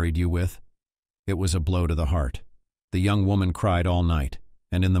I married you with?" It was a blow to the heart. The young woman cried all night,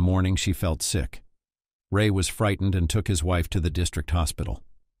 and in the morning she felt sick. Ray was frightened and took his wife to the district hospital.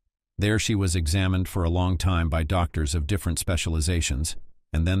 There she was examined for a long time by doctors of different specializations,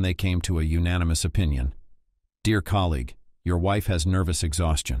 and then they came to a unanimous opinion. "Dear colleague, your wife has nervous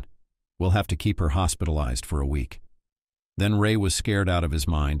exhaustion. We'll have to keep her hospitalized for a week." Then Ray was scared out of his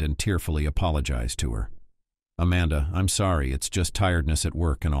mind and tearfully apologized to her. "Amanda, I'm sorry, it's just tiredness at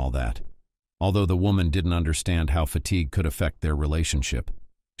work and all that." Although the woman didn't understand how fatigue could affect their relationship,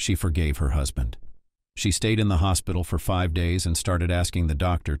 she forgave her husband. She stayed in the hospital for 5 days and started asking the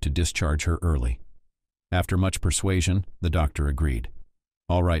doctor to discharge her early. After much persuasion, the doctor agreed.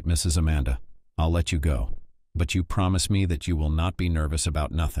 "All right, Mrs. Amanda, I'll let you go, but you promise me that you will not be nervous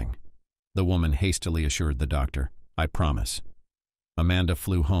about nothing." The woman hastily assured the doctor, "I promise." Amanda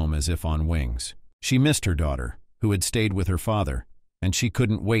flew home as if on wings. She missed her daughter, who had stayed with her father, and she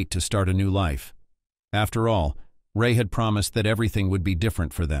couldn't wait to start a new life. After all, Ray had promised that everything would be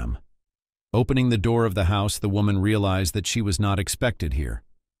different for them. Opening the door of the house, the woman realized that she was not expected here.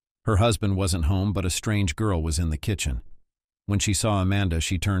 Her husband wasn't home, but a strange girl was in the kitchen. When she saw Amanda,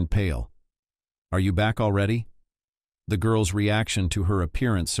 she turned pale. "Are you back already?" The girl's reaction to her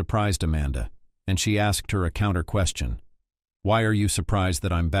appearance surprised Amanda, and she asked her a counter question. "Why are you surprised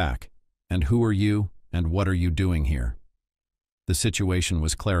that I'm back? And who are you, and what are you doing here?" The situation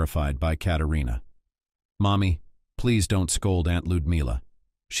was clarified by Katerina. "Mommy, please don't scold Aunt Ludmila.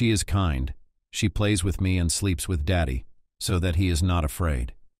 She is kind. She plays with me and sleeps with Daddy, so that he is not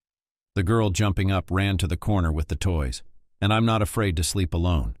afraid." The girl, jumping up, ran to the corner with the toys. And I'm not afraid to sleep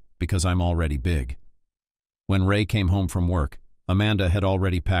alone, because I'm already big. When Ray came home from work, Amanda had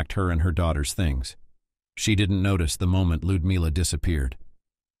already packed her and her daughter's things. She didn't notice the moment Ludmila disappeared.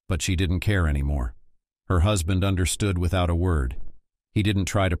 But she didn't care anymore. Her husband understood without a word. He didn't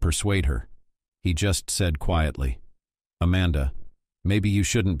try to persuade her. He just said quietly, "Amanda, maybe you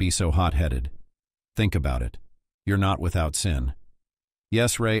shouldn't be so hot-headed. Think about it. You're not without sin."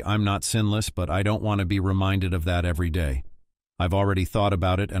 "Yes, Ray, I'm not sinless, but I don't want to be reminded of that every day. I've already thought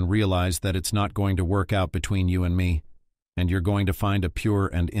about it and realized that it's not going to work out between you and me, and you're going to find a pure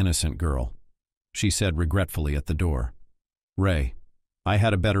and innocent girl," she said regretfully at the door. "Ray, I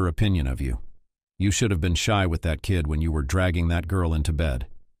had a better opinion of you. You should have been shy with that kid when you were dragging that girl into bed."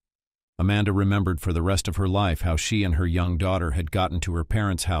 Amanda remembered for the rest of her life how she and her young daughter had gotten to her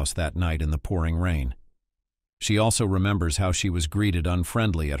parents' house that night in the pouring rain. She also remembers how she was greeted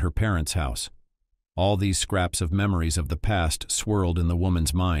unfriendly at her parents' house. All these scraps of memories of the past swirled in the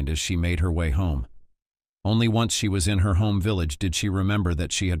woman's mind as she made her way home. Only once she was in her home village did she remember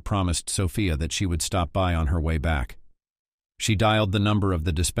that she had promised Sophia that she would stop by on her way back. She dialed the number of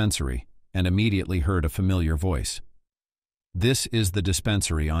the dispensary and immediately heard a familiar voice. "This is the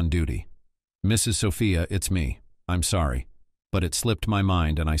dispensary on duty. Mrs. Sophia, it's me. I'm sorry, but it slipped my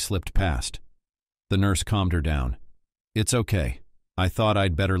mind and I slipped past." The nurse calmed her down. "It's okay. I thought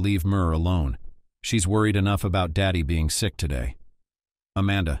I'd better leave Myrrh alone. She's worried enough about Daddy being sick today.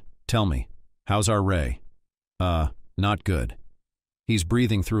 Amanda, tell me, how's our Ray?" Not good. He's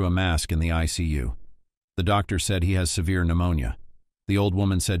breathing through a mask in the ICU. The doctor said he has severe pneumonia. The old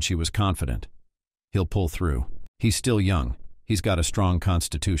woman said she was confident. He'll pull through. He's still young. He's got a strong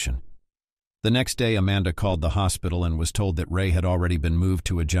constitution." The next day, Amanda called the hospital and was told that Ray had already been moved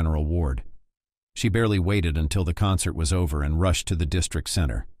to a general ward. She barely waited until the concert was over and rushed to the district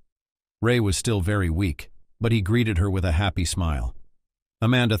center. Ray was still very weak, but he greeted her with a happy smile.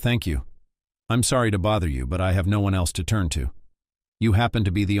 "Amanda, thank you. I'm sorry to bother you, but I have no one else to turn to. You happen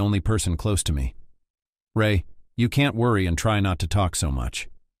to be the only person close to me. Ray, you can't worry and try not to talk so much."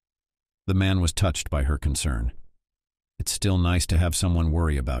 The man was touched by her concern. "It's still nice to have someone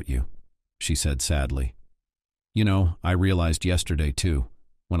worry about you," she said sadly. "You know, I realized yesterday too,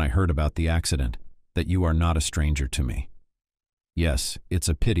 when I heard about the accident, that you are not a stranger to me. Yes, it's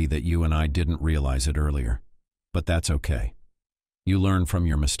a pity that you and I didn't realize it earlier, but that's okay. You learn from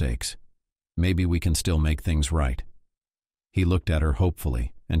your mistakes. Maybe we can still make things right." He looked at her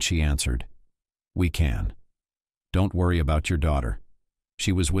hopefully, and she answered, "We can. Don't worry about your daughter.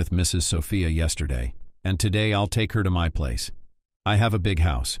 She was with Mrs. Sophia yesterday, and today I'll take her to my place. I have a big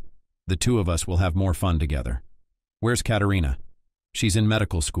house. The two of us will have more fun together. Where's Katerina?" "She's in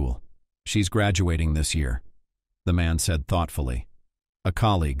medical school. She's graduating this year," the man said thoughtfully. "A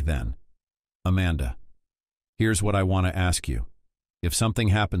colleague, then. Amanda, here's what I want to ask you. If something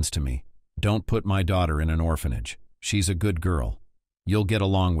happens to me, don't put my daughter in an orphanage. She's a good girl. You'll get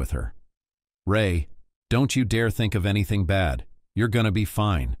along with her. Ray, don't you dare think of anything bad. You're gonna be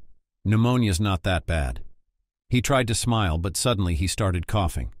fine. Pneumonia's not that bad." He tried to smile, but suddenly he started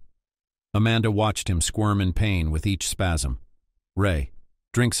coughing. Amanda watched him squirm in pain with each spasm. "Ray,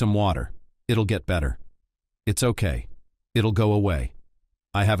 drink some water. It'll get better. It's okay. It'll go away.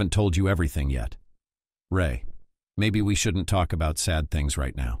 I haven't told you everything yet. Ray, maybe we shouldn't talk about sad things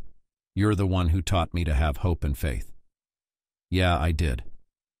right now. You're the one who taught me to have hope and faith." "Yeah, I did.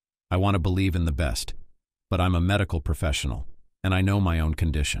 I want to believe in the best, but I'm a medical professional, and I know my own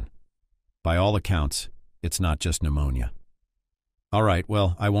condition. By all accounts, it's not just pneumonia." "All right,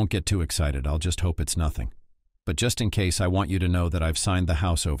 well, I won't get too excited. I'll just hope it's nothing. But just in case, I want you to know that I've signed the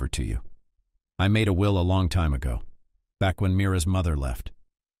house over to you. I made a will a long time ago, back when Mira's mother left."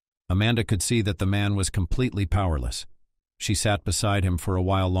 Amanda could see that the man was completely powerless. She sat beside him for a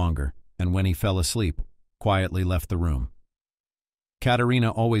while longer, and when he fell asleep, quietly left the room. Katerina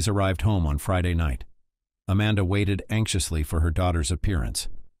always arrived home on Friday night. Amanda waited anxiously for her daughter's appearance.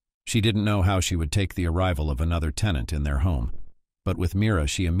 She didn't know how she would take the arrival of another tenant in their home, but with Mira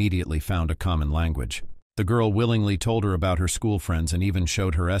she immediately found a common language. The girl willingly told her about her school friends and even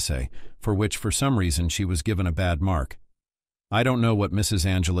showed her essay, for which for some reason she was given a bad mark. "I don't know what Mrs.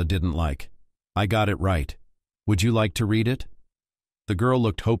 Angela didn't like. I got it right. Would you like to read it?" The girl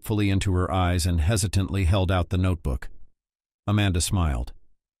looked hopefully into her eyes and hesitantly held out the notebook. Amanda smiled.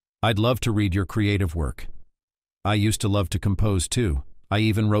 "I'd love to read your creative work. I used to love to compose too. I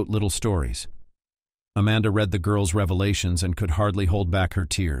even wrote little stories." Amanda read the girl's revelations and could hardly hold back her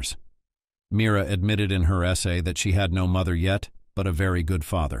tears. Mira admitted in her essay that she had no mother yet, but a very good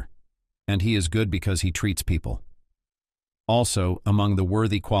father. And he is good because he treats people. Also, among the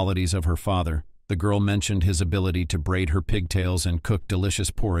worthy qualities of her father, The girl mentioned his ability to braid her pigtails and cook delicious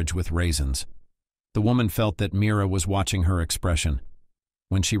porridge with raisins. The woman felt that Mira was watching her expression.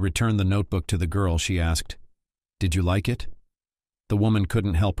 When she returned the notebook to the girl, she asked, "Did you like it?" The woman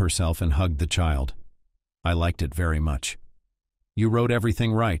couldn't help herself and hugged the child. "I liked it very much." "You wrote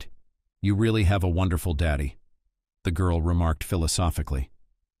everything right. You really have a wonderful daddy," the girl remarked philosophically.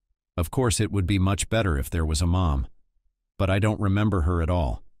 "Of course it would be much better if there was a mom, but I don't remember her at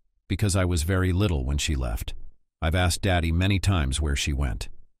all, because I was very little when she left. I've asked Daddy many times where she went,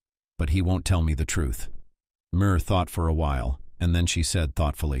 but he won't tell me the truth." Mir thought for a while, and then she said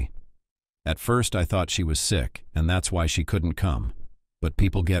thoughtfully, "At first I thought she was sick, and that's why she couldn't come. But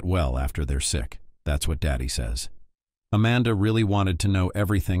people get well after they're sick. That's what Daddy says." Amanda really wanted to know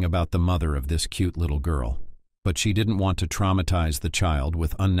everything about the mother of this cute little girl, but she didn't want to traumatize the child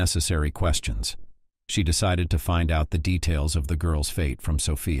with unnecessary questions. She decided to find out the details of the girl's fate from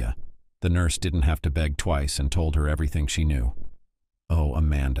Sophia. The nurse didn't have to beg twice and told her everything she knew. "Oh,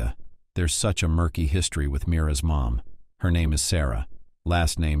 Amanda, there's such a murky history with Mira's mom. Her name is Sarah.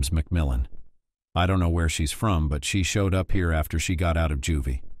 Last name's McMillan. I don't know where she's from, but she showed up here after she got out of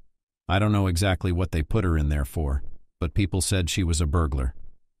juvie. I don't know exactly what they put her in there for, but people said she was a burglar.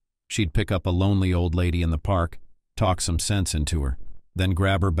 She'd pick up a lonely old lady in the park, talk some sense into her, then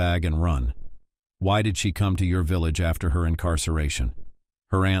grab her bag and run. Why did she come to your village after her incarceration?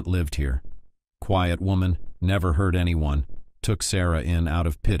 Her aunt lived here. Quiet woman, never hurt anyone, took Sarah in out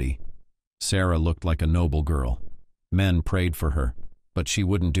of pity. Sarah looked like a noble girl. Men prayed for her, but she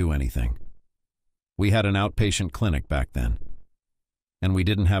wouldn't do anything. We had an outpatient clinic back then, and we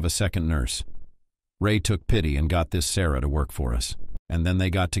didn't have a second nurse. Ray took pity and got this Sarah to work for us, and then they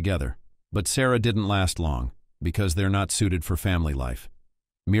got together. But Sarah didn't last long, because they're not suited for family life.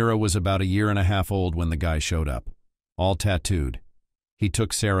 Mira was about 1.5 years old when the guy showed up, all tattooed. He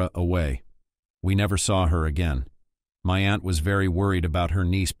took Sarah away. We never saw her again. My aunt was very worried about her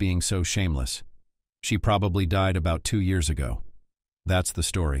niece being so shameless. She probably died about 2 years ago. That's the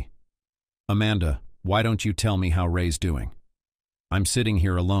story. Amanda, why don't you tell me how Ray's doing? I'm sitting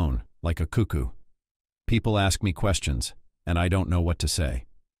here alone, like a cuckoo. People ask me questions, and I don't know what to say."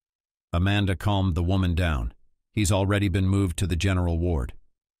 Amanda calmed the woman down. "He's already been moved to the general ward.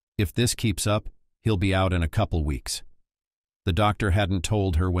 If this keeps up, he'll be out in a couple weeks." The doctor hadn't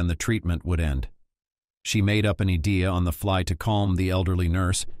told her when the treatment would end. She made up an idea on the fly to calm the elderly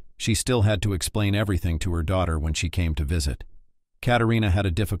nurse. She still had to explain everything to her daughter when she came to visit. Katerina had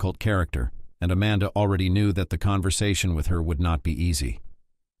a difficult character, and Amanda already knew that the conversation with her would not be easy.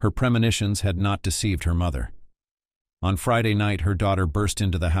 Her premonitions had not deceived her mother. On Friday night, her daughter burst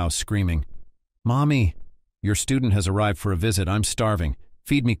into the house screaming, "Mommy, your student has arrived for a visit. I'm starving.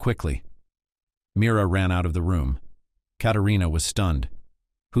 Feed me quickly." Mira ran out of the room. Katerina was stunned.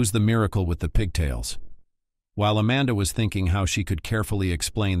 Who's the miracle with the pigtails? While Amanda was thinking how she could carefully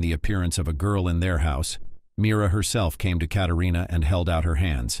explain the appearance of a girl in their house, Mira herself came to Katerina and held out her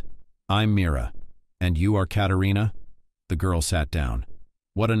hands. "I'm Mira. And you are Katerina?" The girl sat down.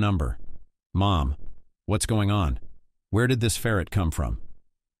 "What a number. Mom, what's going on? Where did this ferret come from?"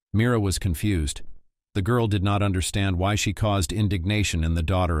 Mira was confused. The girl did not understand why she caused indignation in the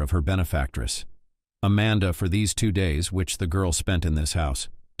daughter of her benefactress. Amanda, for these 2 days which the girl spent in this house,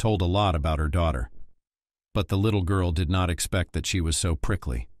 told a lot about her daughter. But the little girl did not expect that she was so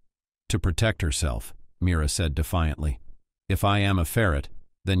prickly. "To protect herself," Mira said defiantly. "If I am a ferret,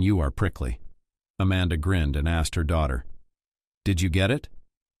 then you are prickly." Amanda grinned and asked her daughter, "Did you get it?"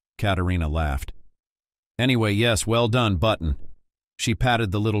 Katerina laughed. "Anyway, yes, well done, Button." She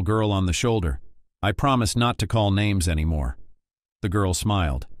patted the little girl on the shoulder. "I promise not to call names anymore." The girl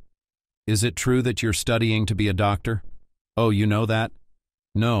smiled. "Is it true that you're studying to be a doctor?" "Oh, you know that?"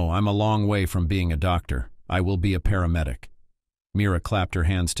 "No, I'm a long way from being a doctor. I will be a paramedic." Mira clapped her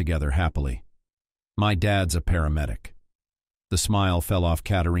hands together happily. "My dad's a paramedic." The smile fell off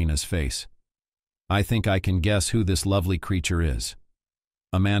Katerina's face. "I think I can guess who this lovely creature is."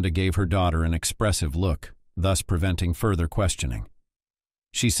 Amanda gave her daughter an expressive look, thus preventing further questioning.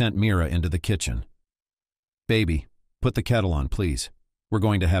 She sent Mira into the kitchen. "Baby, put the kettle on, please. We're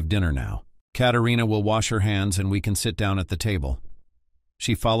going to have dinner now. Katerina will wash her hands and we can sit down at the table."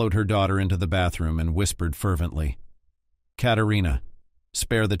 She followed her daughter into the bathroom and whispered fervently, "Katerina,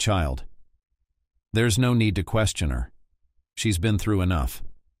 spare the child. There's no need to question her. She's been through enough.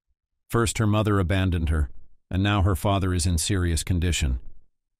 First her mother abandoned her, and now her father is in serious condition."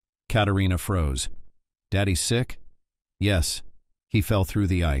 Katerina froze. "Daddy's sick?" "Yes. He fell through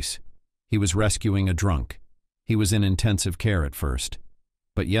the ice. He was rescuing a drunk. He was in intensive care at first.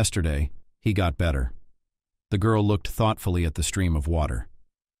 But yesterday, he got better." The girl looked thoughtfully at the stream of water.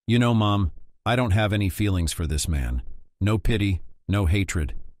 "You know, Mom, I don't have any feelings for this man. No pity, no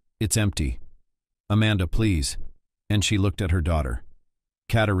hatred. It's empty. Amanda, please. And she looked at her daughter.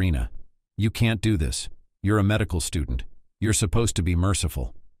 Katerina, you can't do this. You're a medical student. You're supposed to be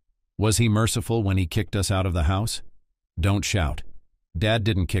merciful. Was he merciful when he kicked us out of the house? Don't shout. Dad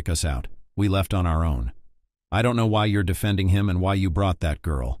didn't kick us out. We left on our own. I don't know why you're defending him and why you brought that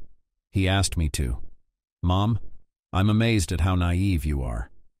girl. He asked me to. Mom, I'm amazed at how naive you are.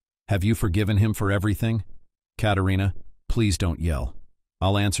 Have you forgiven him for everything? Katerina, please don't yell.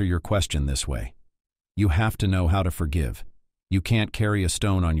 I'll answer your question this way. You have to know how to forgive. You can't carry a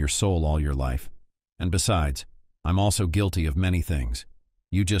stone on your soul all your life. And besides, I'm also guilty of many things.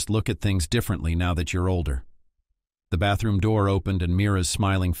 You just look at things differently now that you're older. The bathroom door opened and Mira's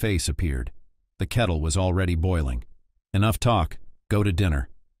smiling face appeared. The kettle was already boiling. Enough talk. Go to dinner.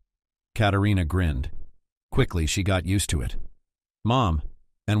 Katerina grinned. Quickly, she got used to it. Mom,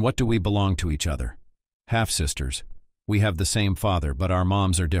 and what do we belong to each other? Half-sisters. We have the same father, but our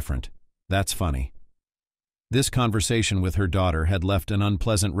moms are different. That's funny. This conversation with her daughter had left an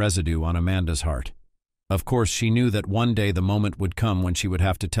unpleasant residue on Amanda's heart. Of course, she knew that one day the moment would come when she would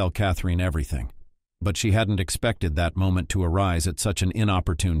have to tell Catherine everything. But she hadn't expected that moment to arise at such an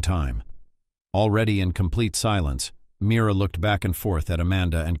inopportune time. Already in complete silence, Mira looked back and forth at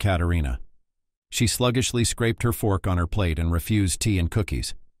Amanda and Katerina. She sluggishly scraped her fork on her plate and refused tea and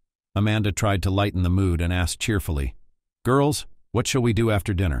cookies. Amanda tried to lighten the mood and asked cheerfully, Girls, what shall we do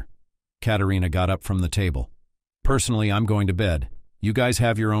after dinner? Katerina got up from the table. Personally, I'm going to bed. You guys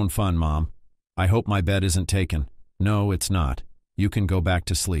have your own fun, Mom. I hope my bed isn't taken. No, it's not. You can go back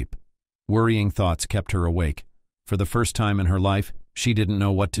to sleep. Worrying thoughts kept her awake. For the first time in her life, she didn't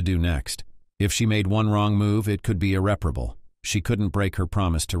know what to do next. If she made one wrong move, it could be irreparable. She couldn't break her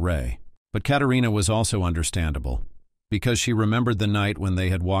promise to Ray. But Katerina was also understandable, because she remembered the night when they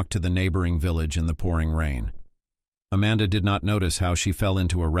had walked to the neighboring village in the pouring rain. Amanda did not notice how she fell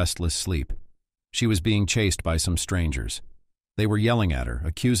into a restless sleep. She was being chased by some strangers. They were yelling at her,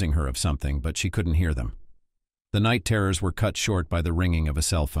 accusing her of something, but she couldn't hear them. The night terrors were cut short by the ringing of a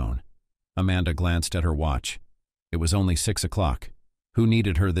cell phone. Amanda glanced at her watch. It was only 6 o'clock. Who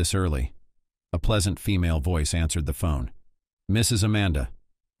needed her this early? A pleasant female voice answered the phone. Mrs. Amanda.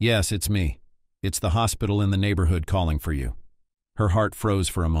 Yes, it's me. It's the hospital in the neighborhood calling for you. Her heart froze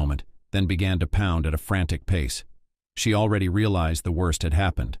for a moment, then began to pound at a frantic pace. She already realized the worst had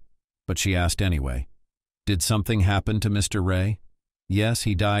happened, but she asked anyway. Did something happen to Mr. Ray? Yes,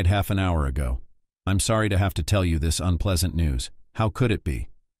 he died half an hour ago. I'm sorry to have to tell you this unpleasant news. How could it be?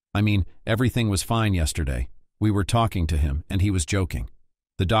 I mean, everything was fine yesterday. We were talking to him, and he was joking.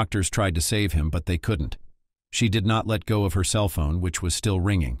 The doctors tried to save him, but they couldn't. She did not let go of her cell phone, which was still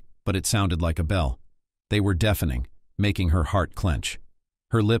ringing, but it sounded like a bell. They were deafening, making her heart clench.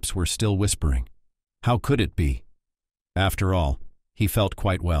 Her lips were still whispering. How could it be? After all, he felt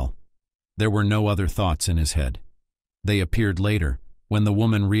quite well. There were no other thoughts in his head. They appeared later, when the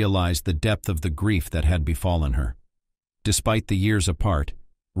woman realized the depth of the grief that had befallen her. Despite the years apart,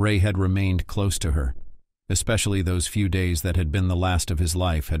 Ray had remained close to her. Especially those few days that had been the last of his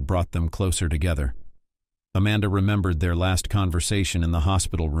life had brought them closer together. Amanda remembered their last conversation in the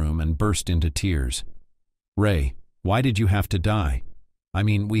hospital room and burst into tears. Ray, why did you have to die? I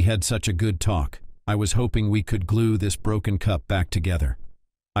mean, we had such a good talk. I was hoping we could glue this broken cup back together.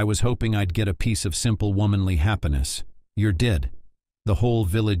 I was hoping I'd get a piece of simple womanly happiness. You're dead. The whole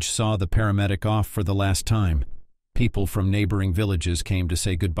village saw the paramedic off for the last time. People from neighboring villages came to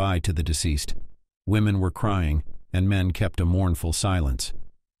say goodbye to the deceased. Women were crying, and men kept a mournful silence.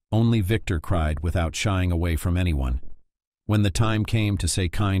 Only Victor cried without shying away from anyone. When the time came to say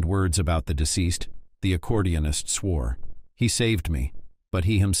kind words about the deceased, the accordionist swore. He saved me, but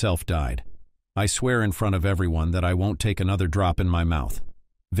he himself died. I swear in front of everyone that I won't take another drop in my mouth.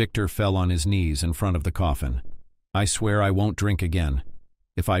 Victor fell on his knees in front of the coffin. I swear I won't drink again.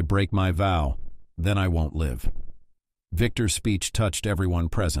 If I break my vow, then I won't live. Victor's speech touched everyone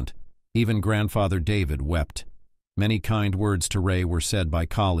present. Even Grandfather David wept. Many kind words to Ray were said by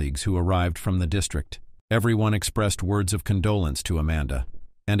colleagues who arrived from the district. Everyone expressed words of condolence to Amanda,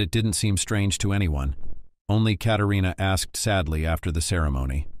 and it didn't seem strange to anyone. Only Katerina asked sadly after the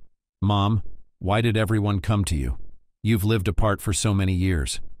ceremony, Mom, why did everyone come to you? You've lived apart for so many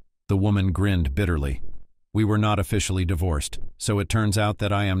years. The woman grinned bitterly. We were not officially divorced, so it turns out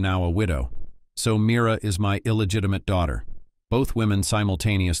that I am now a widow. So Mira is my illegitimate daughter. Both women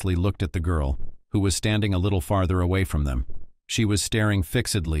simultaneously looked at the girl, who was standing a little farther away from them. She was staring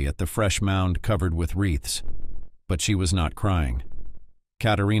fixedly at the fresh mound covered with wreaths, but she was not crying.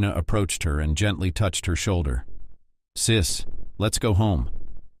 Katerina approached her and gently touched her shoulder. Sis, let's go home.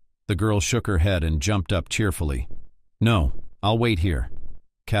 The girl shook her head and jumped up cheerfully. "No, I'll wait here,"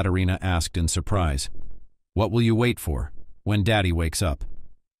 Katerina asked in surprise. "What will you wait for? When Daddy wakes up?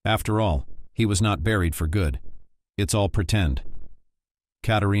 After all, he was not buried for good. It's all pretend."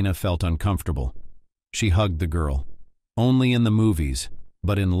 Katerina felt uncomfortable. She hugged the girl. "Only in the movies,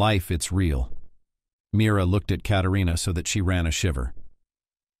 but in life it's real." Mira looked at Katerina so that she ran a shiver.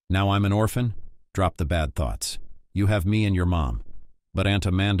 "Now I'm an orphan? Drop the bad thoughts. You have me and your mom. But Aunt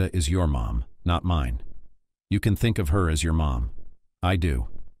Amanda is your mom, not mine. You can think of her as your mom. I do.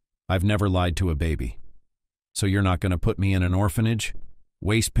 I've never lied to a baby. So you're not going to put me in an orphanage?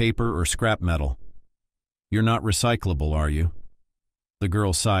 Waste paper or scrap metal? You're not recyclable, are you?" The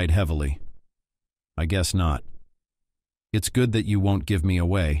girl sighed heavily. "I guess not. It's good that you won't give me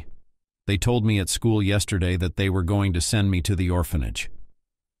away. They told me at school yesterday that they were going to send me to the orphanage."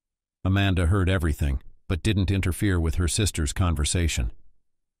 Amanda heard everything, but didn't interfere with her sister's conversation.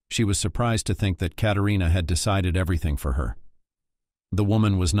 She was surprised to think that Katerina had decided everything for her. The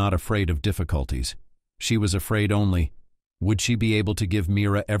woman was not afraid of difficulties. She was afraid only, would she be able to give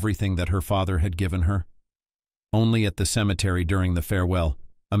Mira everything that her father had given her? Only at the cemetery during the farewell,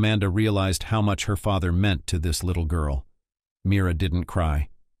 Amanda realized how much her father meant to this little girl. Mira didn't cry.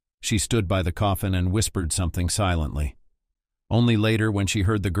 She stood by the coffin and whispered something silently. Only later, when she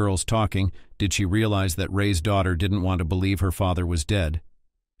heard the girls talking, did she realize that Ray's daughter didn't want to believe her father was dead.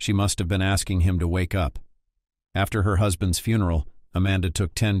 She must have been asking him to wake up. After her husband's funeral, Amanda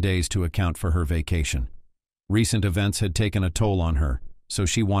took 10 days to account for her vacation. Recent events had taken a toll on her, so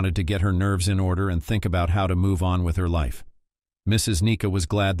she wanted to get her nerves in order and think about how to move on with her life. Mrs. Nika was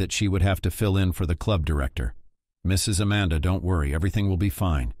glad that she would have to fill in for the club director. "Mrs. Amanda, don't worry, everything will be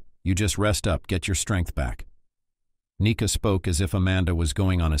fine. You just rest up, get your strength back." Nika spoke as if Amanda was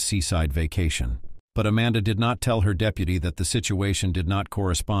going on a seaside vacation. But Amanda did not tell her deputy that the situation did not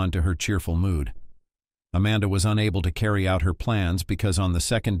correspond to her cheerful mood. Amanda was unable to carry out her plans because on the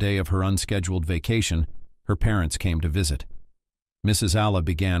second day of her unscheduled vacation, her parents came to visit. Mrs. Alla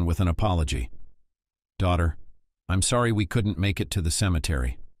began with an apology. "Daughter, I'm sorry we couldn't make it to the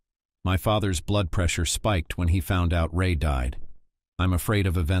cemetery. My father's blood pressure spiked when he found out Ray died. I'm afraid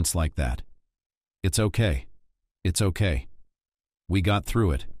of events like that. It's okay. It's okay. We got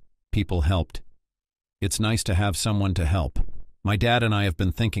through it. People helped. It's nice to have someone to help. My dad and I have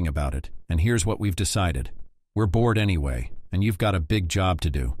been thinking about it, and here's what we've decided. We're bored anyway, and you've got a big job to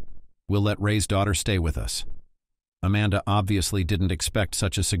do. We'll let Ray's daughter stay with us." Amanda obviously didn't expect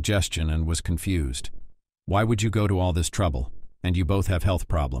such a suggestion and was confused. Why would you go to all this trouble? And you both have health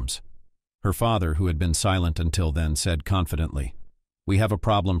problems. Her father, who had been silent until then, said confidently, "We have a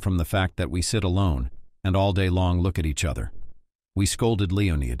problem from the fact that we sit alone and all day long look at each other. We scolded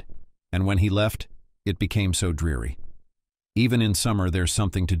Leonid, and when he left, it became so dreary. Even in summer there's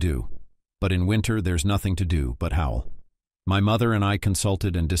something to do, but in winter there's nothing to do but howl. My mother and I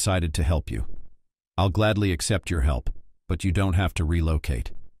consulted and decided to help you. I'll gladly accept your help, but you don't have to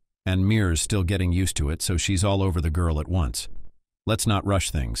relocate. And Mir's still getting used to it, so she's all over the girl at once. Let's not rush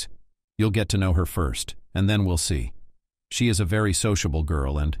things. You'll get to know her first, and then we'll see. She is a very sociable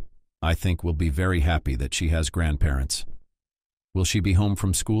girl, and I think we'll be very happy that she has grandparents." "Will she be home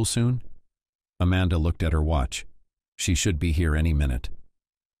from school soon?" Amanda looked at her watch. She should be here any minute.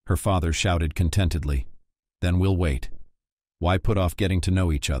 Her father shouted contentedly, "Then we'll wait. Why put off getting to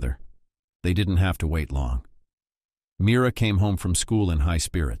know each other?" They didn't have to wait long. Mira came home from school in high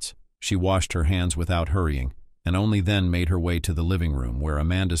spirits. She washed her hands without hurrying, and only then made her way to the living room where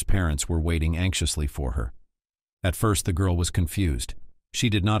Amanda's parents were waiting anxiously for her. At first the girl was confused. She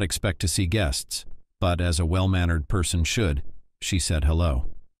did not expect to see guests, but as a well-mannered person should, she said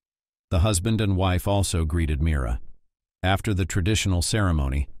hello. The husband and wife also greeted Mira. After the traditional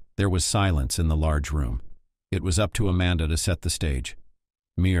ceremony, there was silence in the large room. It was up to Amanda to set the stage.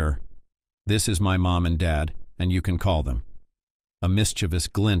 "Mir, this is my mom and dad, and you can call them." A mischievous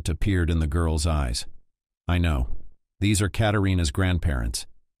glint appeared in the girl's eyes. "I know. These are Katerina's grandparents.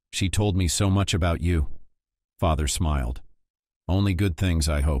 She told me so much about you." Father smiled. "Only good things,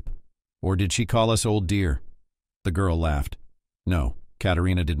 I hope. Or did she call us old dear?" The girl laughed. No,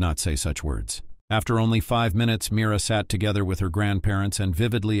 Katerina did not say such words. After only 5 minutes, Mira sat together with her grandparents and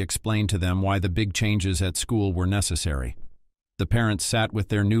vividly explained to them why the big changes at school were necessary. The parents sat with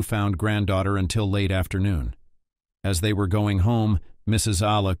their newfound granddaughter until late afternoon. As they were going home, Mrs.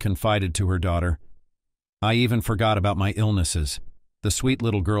 Alla confided to her daughter, "I even forgot about my illnesses. The sweet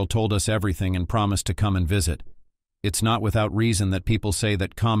little girl told us everything and promised to come and visit. It's not without reason that people say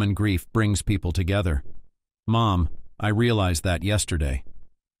that common grief brings people together. Mom, I realized that yesterday.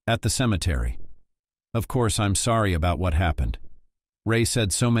 At the cemetery. Of course, I'm sorry about what happened. Ray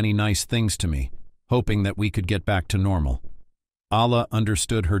said so many nice things to me, hoping that we could get back to normal. Allah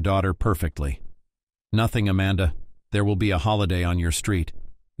understood her daughter perfectly. Nothing, Amanda. There will be a holiday on your street.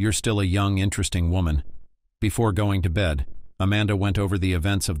 You're still a young, interesting woman. Before going to bed, Amanda went over the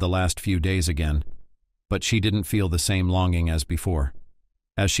events of the last few days again, but she didn't feel the same longing as before.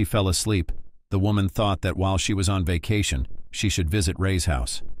 As she fell asleep, the woman thought that while she was on vacation, she should visit Ray's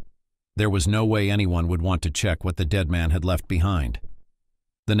house. There was no way anyone would want to check what the dead man had left behind.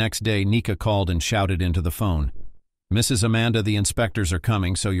 The next day, Nika called and shouted into the phone, "Mrs. Amanda, the inspectors are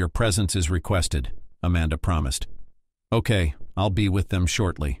coming, so your presence is requested," Amanda promised. "Okay, I'll be with them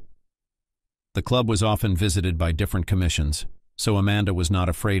shortly." The club was often visited by different commissions, so Amanda was not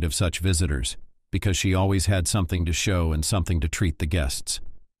afraid of such visitors, because she always had something to show and something to treat the guests.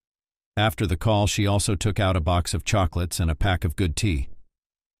 After the call, she also took out a box of chocolates and a pack of good tea.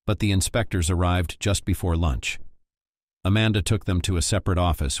 But the inspectors arrived just before lunch. Amanda took them to a separate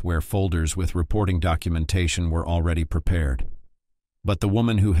office where folders with reporting documentation were already prepared. But the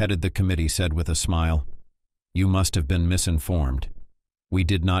woman who headed the committee said with a smile, "You must have been misinformed. We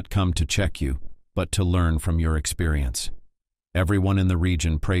did not come to check you, but to learn from your experience. Everyone in the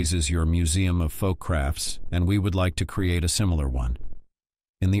region praises your Museum of Folk Crafts, and we would like to create a similar one."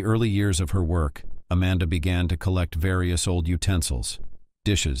 In the early years of her work, Amanda began to collect various old utensils,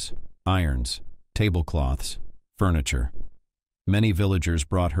 dishes, irons, tablecloths, furniture. Many villagers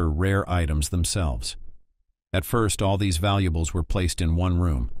brought her rare items themselves. At first, all these valuables were placed in one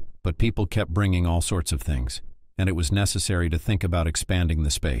room, but people kept bringing all sorts of things, and it was necessary to think about expanding the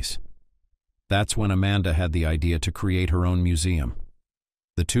space. That's when Amanda had the idea to create her own museum.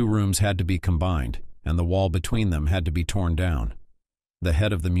 The two rooms had to be combined, and the wall between them had to be torn down. The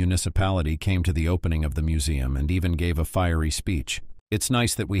head of the municipality came to the opening of the museum and even gave a fiery speech. "It's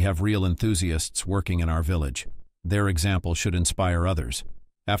nice that we have real enthusiasts working in our village. Their example should inspire others.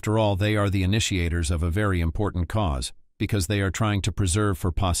 After all, they are the initiators of a very important cause, because they are trying to preserve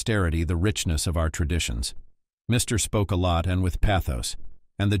for posterity the richness of our traditions." Mr. spoke a lot and with pathos,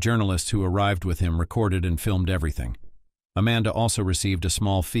 and the journalists who arrived with him recorded and filmed everything. Amanda also received a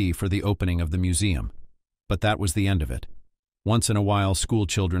small fee for the opening of the museum. But that was the end of it. Once in a while, school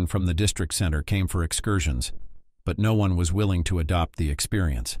children from the district center came for excursions, but no one was willing to adopt the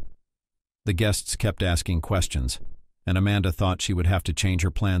experience. The guests kept asking questions, and Amanda thought she would have to change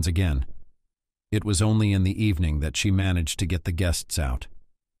her plans again. It was only in the evening that she managed to get the guests out.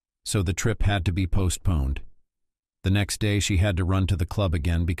 So the trip had to be postponed. The next day she had to run to the club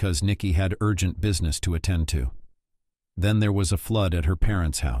again because Nikki had urgent business to attend to. Then there was a flood at her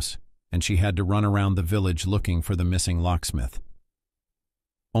parents' house, and she had to run around the village looking for the missing locksmith.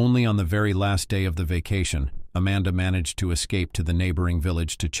 Only on the very last day of the vacation, Amanda managed to escape to the neighboring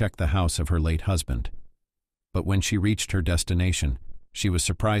village to check the house of her late husband. But when she reached her destination, she was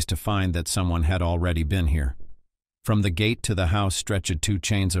surprised to find that someone had already been here. From the gate to the house stretched 2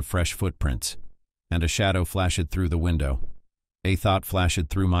 chains of fresh footprints, and a shadow flashed through the window. A thought flashed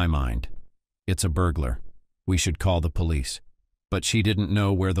through my mind. It's a burglar. We should call the police. But she didn't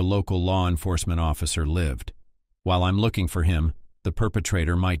know where the local law enforcement officer lived. While I'm looking for him, the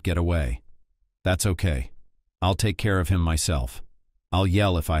perpetrator might get away. That's okay. I'll take care of him myself. I'll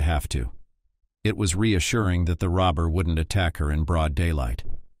yell if I have to. It was reassuring that the robber wouldn't attack her in broad daylight.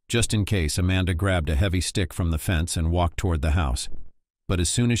 Just in case, Amanda grabbed a heavy stick from the fence and walked toward the house. But as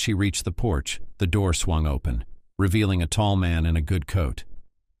soon as she reached the porch, the door swung open, revealing a tall man in a good coat.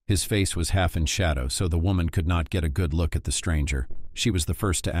 His face was half in shadow, so the woman could not get a good look at the stranger. She was the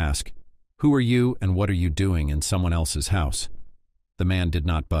first to ask, "Who are you and what are you doing in someone else's house?" The man did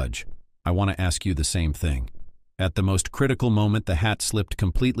not budge. "I want to ask you the same thing." At the most critical moment, the hat slipped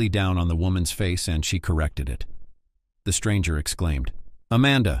completely down on the woman's face and she corrected it. The stranger exclaimed,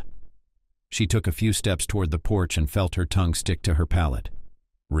 "Amanda!" She took a few steps toward the porch and felt her tongue stick to her palate.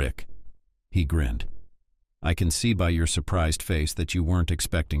 "Rick." He grinned. "I can see by your surprised face that you weren't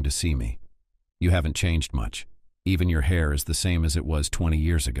expecting to see me. You haven't changed much. Even your hair is the same as it was 20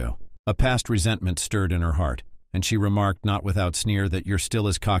 years ago." A past resentment stirred in her heart, and she remarked not without sneer that you're still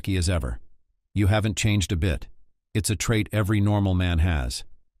as cocky as ever. You haven't changed a bit. It's a trait every normal man has.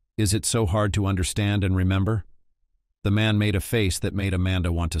 Is it so hard to understand and remember? The man made a face that made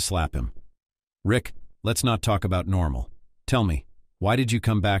Amanda want to slap him. "Rick, let's not talk about normal. Tell me, why did you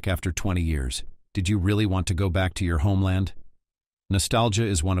come back after 20 years? Did you really want to go back to your homeland?" Nostalgia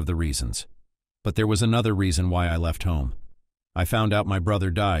is one of the reasons. But there was another reason why I left home. I found out my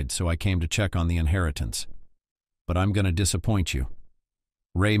brother died, so I came to check on the inheritance. But I'm going to disappoint you.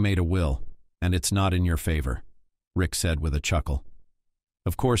 Ray made a will, and it's not in your favor, Rick said with a chuckle.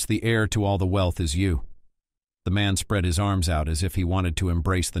 Of course, the heir to all the wealth is you. The man spread his arms out as if he wanted to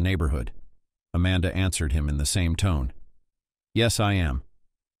embrace the neighborhood. Amanda answered him in the same tone. Yes, I am.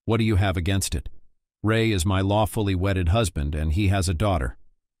 What do you have against it? Ray is my lawfully wedded husband, and he has a daughter.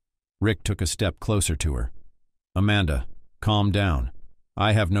 Rick took a step closer to her. Amanda, calm down.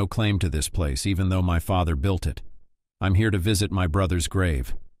 I have no claim to this place, even though my father built it. I'm here to visit my brother's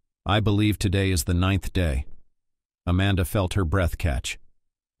grave. I believe today is the 9th day. Amanda felt her breath catch.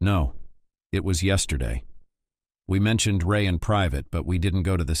 No, it was yesterday. We mentioned Ray in private, but we didn't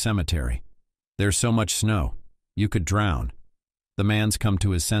go to the cemetery. There's so much snow. You could drown. The man's come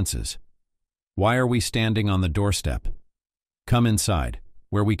to his senses. Why are we standing on the doorstep? Come inside,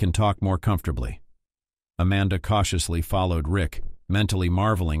 where we can talk more comfortably. Amanda cautiously followed Rick, mentally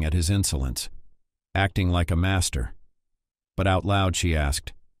marveling at his insolence, acting like a master. But out loud she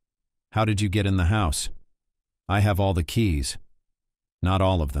asked, How did you get in the house? I have all the keys. Not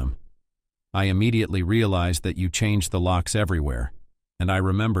all of them. I immediately realized that you changed the locks everywhere, and I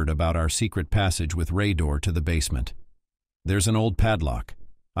remembered about our secret passage with Ray door to the basement. There's an old padlock.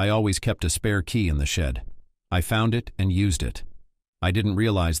 I always kept a spare key in the shed. I found it and used it. I didn't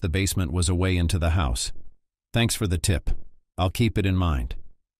realize the basement was a way into the house. Thanks for the tip. I'll keep it in mind.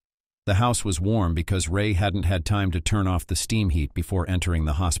 The house was warm because Ray hadn't had time to turn off the steam heat before entering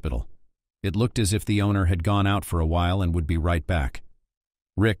the hospital. It looked as if the owner had gone out for a while and would be right back.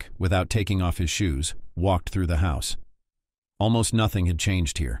 Rick, without taking off his shoes, walked through the house. Almost nothing had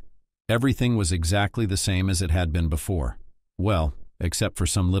changed here. Everything was exactly the same as it had been before. Well, except for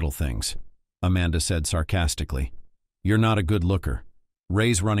some little things, Amanda said sarcastically. You're not a good looker.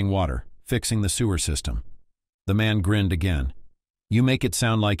 Ray's running water, fixing the sewer system. The man grinned again. You make it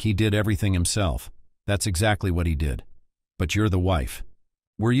sound like he did everything himself. That's exactly what he did. But you're the wife.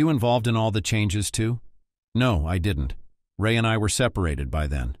 Were you involved in all the changes too? No, I didn't. Ray and I were separated by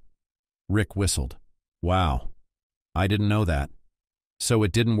then. Rick whistled. Wow. I didn't know that. So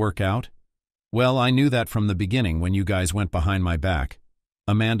it didn't work out? Well, I knew that from the beginning when you guys went behind my back.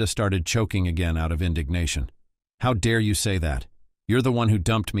 Amanda started choking again out of indignation. How dare you say that? You're the one who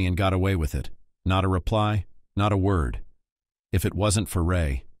dumped me and got away with it. Not a reply, not a word. If it wasn't for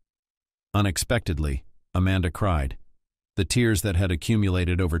Ray. Unexpectedly, Amanda cried. The tears that had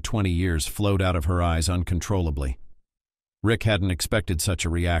accumulated over 20 years flowed out of her eyes uncontrollably. Rick hadn't expected such a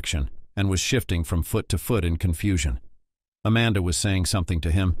reaction and was shifting from foot to foot in confusion. Amanda was saying something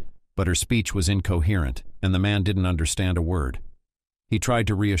to him, but her speech was incoherent, and the man didn't understand a word. He tried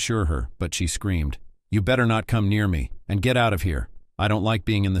to reassure her, but she screamed, You better not come near me, and get out of here. I don't like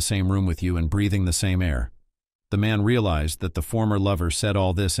being in the same room with you and breathing the same air. The man realized that the former lover said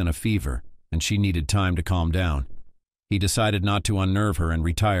all this in a fever, and she needed time to calm down. He decided not to unnerve her and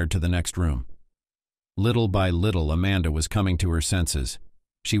retired to the next room. Little by little, Amanda was coming to her senses.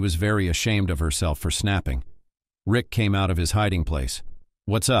 She was very ashamed of herself for snapping. Rick came out of his hiding place.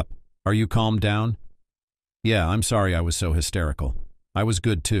 What's up? Are you calmed down? Yeah, I'm sorry I was so hysterical. I was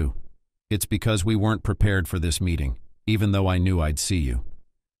good too. It's because we weren't prepared for this meeting, even though I knew I'd see you.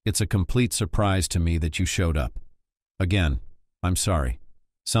 It's a complete surprise to me that you showed up. Again, I'm sorry.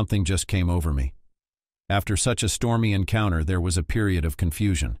 Something just came over me. After such a stormy encounter, there was a period of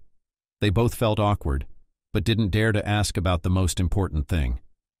confusion. They both felt awkward, but didn't dare to ask about the most important thing.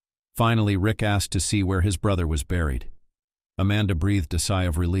 Finally, Rick asked to see where his brother was buried. Amanda breathed a sigh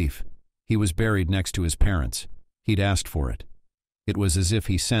of relief. He was buried next to his parents. He'd asked for it. It was as if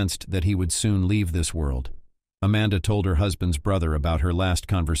he sensed that he would soon leave this world. Amanda told her husband's brother about her last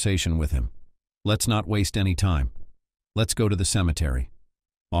conversation with him. Let's not waste any time. Let's go to the cemetery.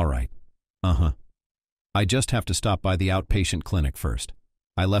 All right. Uh-huh. I just have to stop by the outpatient clinic first.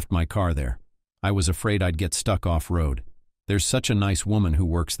 I left my car there. I was afraid I'd get stuck off-road. There's such a nice woman who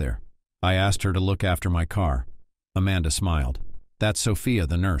works there. I asked her to look after my car. Amanda smiled. That's Sophia,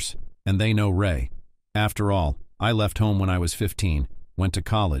 the nurse, and they know Ray. After all, I left home when I was 15, went to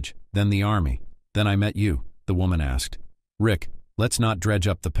college, then the army. Then I met you, the woman asked. Rick, let's not dredge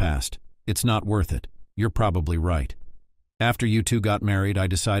up the past. It's not worth it. You're probably right. After you two got married, I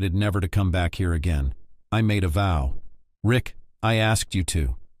decided never to come back here again. I made a vow. Rick, I asked you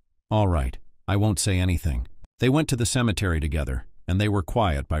to. All right, I won't say anything. They went to the cemetery together, and they were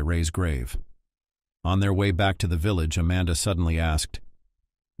quiet by Ray's grave. On their way back to the village, Amanda suddenly asked,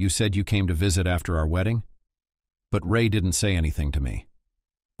 You said you came to visit after our wedding? But Ray didn't say anything to me.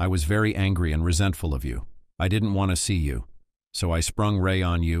 I was very angry and resentful of you. I didn't want to see you, so I sprung Ray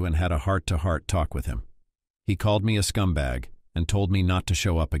on you and had a heart-to-heart talk with him. He called me a scumbag and told me not to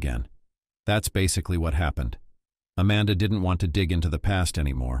show up again. That's basically what happened. Amanda didn't want to dig into the past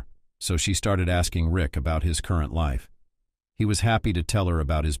anymore, so she started asking Rick about his current life. He was happy to tell her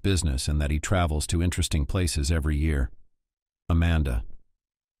about his business and that he travels to interesting places every year. Amanda,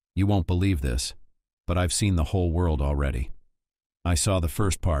 you won't believe this, but I've seen the whole world already. I saw the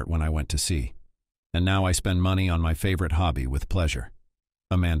first part when I went to sea, and now I spend money on my favorite hobby with pleasure.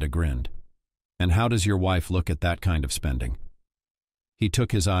 Amanda grinned. And how does your wife look at that kind of spending? He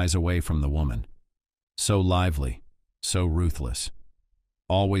took his eyes away from the woman. So lively, so ruthless.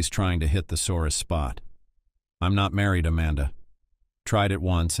 Always trying to hit the sorest spot. I'm not married, Amanda. Tried it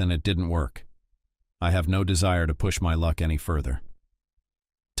once and it didn't work. I have no desire to push my luck any further.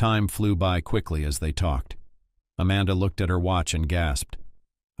 Time flew by quickly as they talked. Amanda looked at her watch and gasped.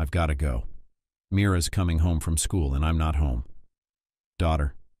 I've got to go. Mira's coming home from school and I'm not home.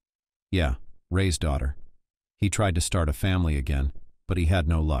 Daughter? Yeah, Ray's daughter. He tried to start a family again, but he had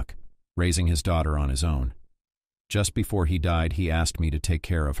no luck, raising his daughter on his own. Just before he died, he asked me to take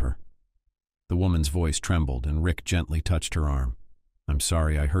care of her. The woman's voice trembled and Rick gently touched her arm. I'm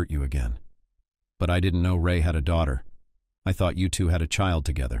sorry I hurt you again. But I didn't know Ray had a daughter. I thought you two had a child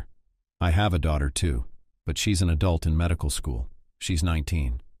together. I have a daughter too, but she's an adult in medical school. She's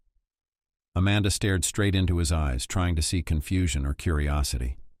 19. Amanda stared straight into his eyes, trying to see confusion or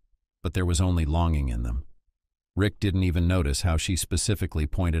curiosity. But there was only longing in them. Rick didn't even notice how she specifically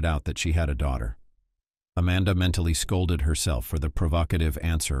pointed out that she had a daughter. Amanda mentally scolded herself for the provocative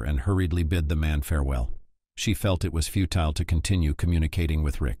answer and hurriedly bid the man farewell. She felt it was futile to continue communicating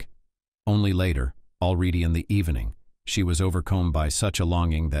with Rick. Only later, already in the evening, she was overcome by such a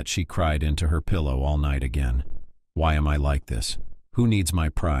longing that she cried into her pillow all night again. Why am I like this? Who needs my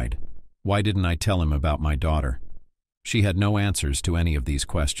pride? Why didn't I tell him about my daughter? She had no answers to any of these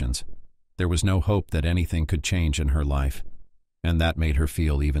questions. There was no hope that anything could change in her life, and that made her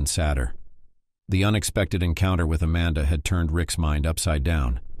feel even sadder. The unexpected encounter with Amanda had turned Rick's mind upside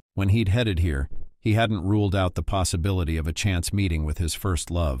down. When he'd headed here, he hadn't ruled out the possibility of a chance meeting with his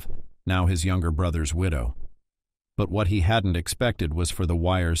first love, now his younger brother's widow. But what he hadn't expected was for the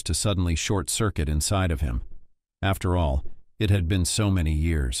wires to suddenly short-circuit inside of him. After all, it had been so many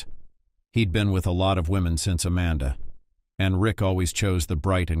years. He'd been with a lot of women since Amanda, and Rick always chose the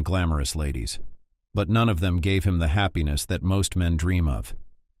bright and glamorous ladies. But none of them gave him the happiness that most men dream of.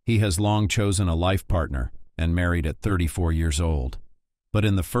 He has long chosen a life partner and married at 34 years old. But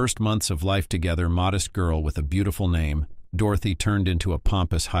in the first months of life together, modest girl with a beautiful name, Dorothy turned into a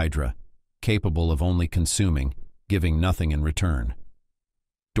pompous hydra, capable of only consuming, giving nothing in return.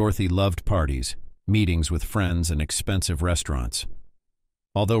 Dorothy loved parties, meetings with friends, and expensive restaurants.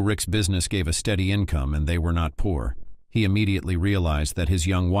 Although Rick's business gave a steady income and they were not poor, he immediately realized that his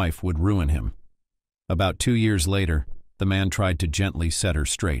young wife would ruin him. About 2 years later, the man tried to gently set her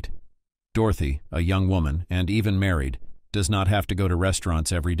straight. Dorothy, a young woman, and even married, does not have to go to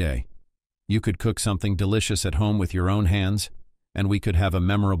restaurants every day. You could cook something delicious at home with your own hands, and we could have a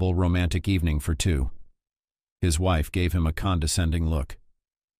memorable romantic evening for two. His wife gave him a condescending look.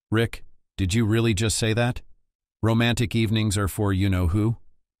 Rick, did you really just say that? Romantic evenings are for you-know-who?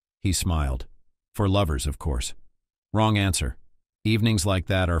 He smiled. For lovers, of course. Wrong answer. Evenings like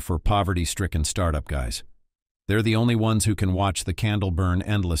that are for poverty-stricken startup guys. They're the only ones who can watch the candle burn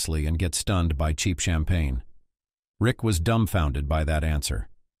endlessly and get stunned by cheap champagne. Rick was dumbfounded by that answer,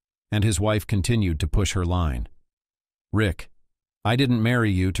 and his wife continued to push her line. Rick, I didn't marry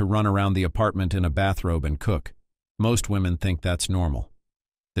you to run around the apartment in a bathrobe and cook. Most women think that's normal.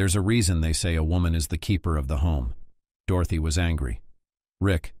 There's a reason they say a woman is the keeper of the home. Dorothy was angry.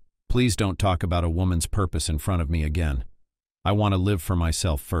 Rick, please don't talk about a woman's purpose in front of me again. I want to live for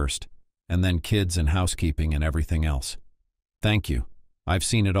myself first, and then kids and housekeeping and everything else. Thank you. I've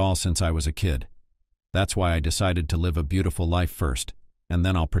seen it all since I was a kid. That's why I decided to live a beautiful life first, and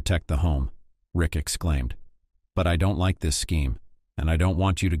then I'll protect the home, Rick exclaimed. But I don't like this scheme, and I don't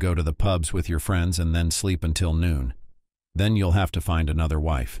want you to go to the pubs with your friends and then sleep until noon. Then you'll have to find another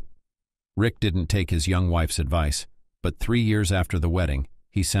wife. Rick didn't take his young wife's advice, but 3 years after the wedding,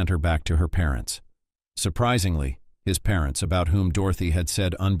 he sent her back to her parents. Surprisingly, his parents, about whom Dorothy had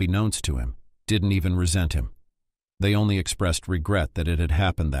said unbeknownst to him, didn't even resent him. They only expressed regret that it had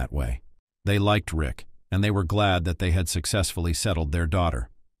happened that way. They liked Rick, and they were glad that they had successfully settled their daughter.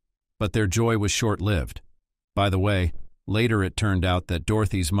 But their joy was short-lived. By the way, later it turned out that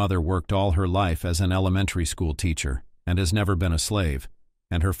Dorothy's mother worked all her life as an elementary school teacher and has never been a slave,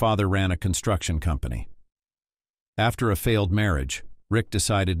 and her father ran a construction company. After a failed marriage, Rick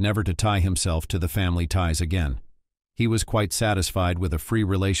decided never to tie himself to the family ties again. He was quite satisfied with a free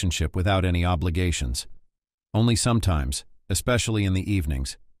relationship without any obligations. Only sometimes, especially in the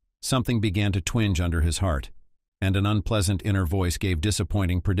evenings, something began to twinge under his heart, and an unpleasant inner voice gave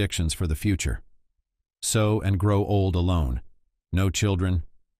disappointing predictions for the future. Sow and grow old alone, No children,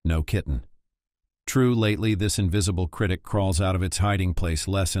 no kitten. True, lately this invisible critic crawls out of its hiding place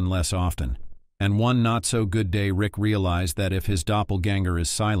less and less often. And one not-so-good day Rick realized that if his doppelganger is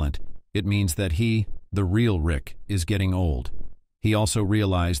silent, it means that he, the real Rick, is getting old. He also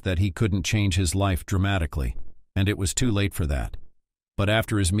realized that he couldn't change his life dramatically, and it was too late for that. But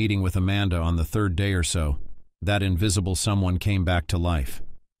after his meeting with Amanda on the third day or so, that invisible someone came back to life.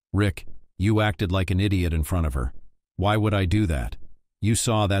 Rick, you acted like an idiot in front of her. Why would I do that? You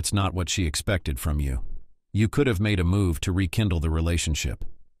saw that's not what she expected from you. You could have made a move to rekindle the relationship.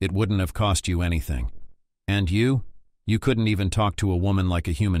 It wouldn't have cost you anything. And you couldn't even talk to a woman like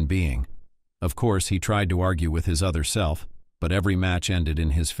a human being. Of course, he tried to argue with his other self, but every match ended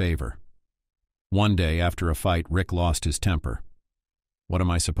in his favor. One day, after a fight, Rick lost his temper. What am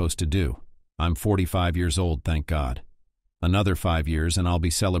I supposed to do? I'm 45 years old, thank God. Another 5 years and I'll be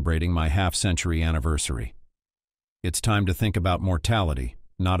celebrating my half-century anniversary. It's time to think about mortality,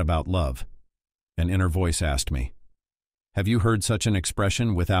 not about love. An inner voice asked me. Have you heard such an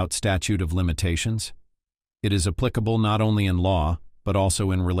expression, without statute of limitations? It is applicable not only in law, but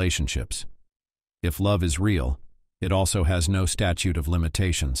also in relationships. If love is real, it also has no statute of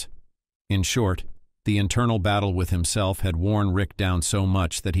limitations. In short, the internal battle with himself had worn Rick down so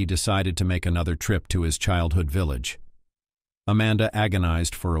much that he decided to make another trip to his childhood village. Amanda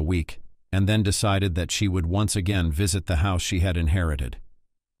agonized for a week, and then decided that she would once again visit the house she had inherited.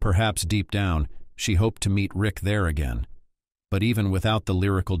 Perhaps deep down, she hoped to meet Rick there again. But even without the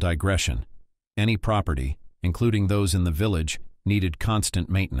lyrical digression, any property, including those in the village, needed constant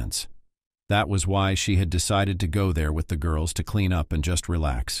maintenance. That was why she had decided to go there with the girls to clean up and just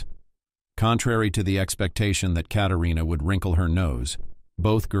relax. Contrary to the expectation that Katerina would wrinkle her nose,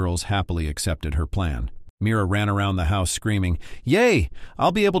 both girls happily accepted her plan. Mira ran around the house screaming, "Yay!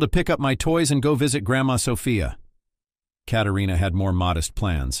 I'll be able to pick up my toys and go visit Grandma Sophia." Katerina had more modest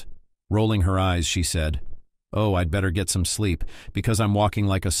plans. Rolling her eyes, she said, "Oh, I'd better get some sleep, because I'm walking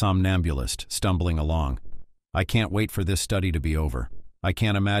like a somnambulist, stumbling along. I can't wait for this study to be over. I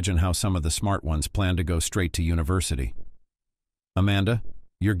can't imagine how some of the smart ones plan to go straight to university." "Amanda,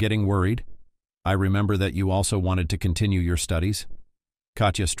 you're getting worried? I remember that you also wanted to continue your studies."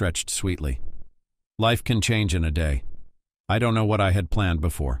 Katya stretched sweetly. "Life can change in a day. I don't know what I had planned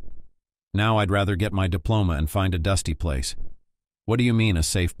before. Now I'd rather get my diploma and find a dusty place." "What do you mean, a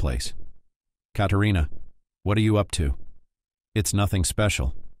safe place?" "Katerina, what are you up to?" "It's nothing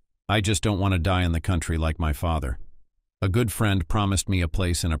special. I just don't want to die in the country like my father. A good friend promised me a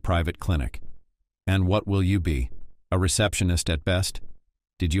place in a private clinic." "And what will you be? A receptionist at best?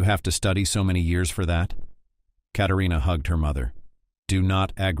 Did you have to study so many years for that?" Katerina hugged her mother. "Do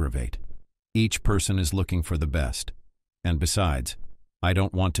not aggravate. Each person is looking for the best. And besides, I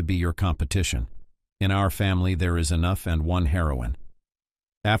don't want to be your competition. In our family there is enough and one heroine."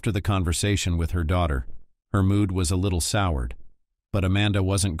 After the conversation with her daughter, her mood was a little soured, but Amanda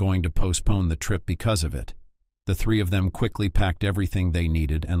wasn't going to postpone the trip because of it. The three of them quickly packed everything they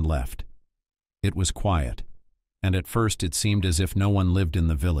needed and left. It was quiet, and at first it seemed as if no one lived in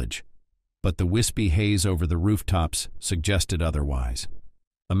the village, but the wispy haze over the rooftops suggested otherwise.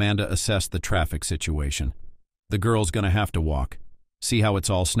 Amanda assessed the traffic situation. "The girl's gonna have to walk. See how it's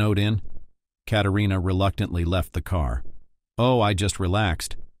all snowed in?" Katerina reluctantly left the car. "Oh, I just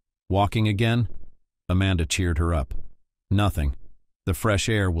relaxed." "Walking again?" Amanda cheered her up. "Nothing. The fresh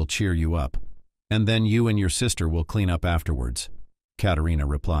air will cheer you up. And then you and your sister will clean up afterwards," Katerina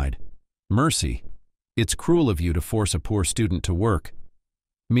replied. "Mercy. It's cruel of you to force a poor student to work."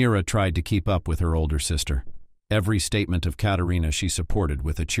 Mira tried to keep up with her older sister. Every statement of Katerina she supported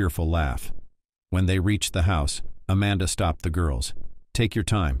with a cheerful laugh. When they reached the house, Amanda stopped the girls. "Take your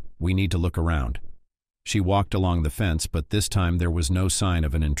time. We need to look around." She walked along the fence, but this time there was no sign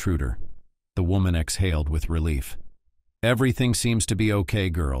of an intruder. The woman exhaled with relief. "Everything seems to be okay,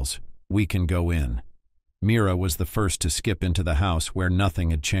 girls. We can go in." Mira was the first to skip into the house where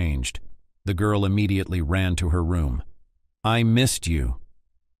nothing had changed. The girl immediately ran to her room. "I missed you."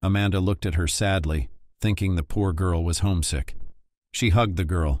 Amanda looked at her sadly, thinking the poor girl was homesick. She hugged the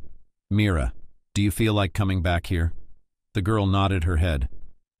girl. "Mira, do you feel like coming back here?" The girl nodded her head.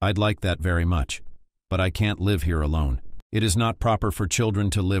 "I'd like that very much. But I can't live here alone. It is not proper for children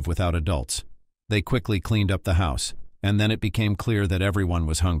to live without adults." They quickly cleaned up the house, and then it became clear that everyone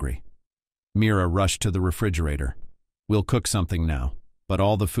was hungry. Mira rushed to the refrigerator. "We'll cook something now," but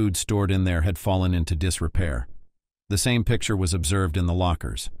all the food stored in there had fallen into disrepair. The same picture was observed in the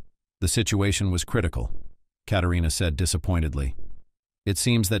lockers. The situation was critical, Katerina said disappointedly. "It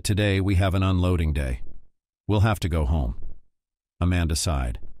seems that today we have an unloading day. We'll have to go home." Amanda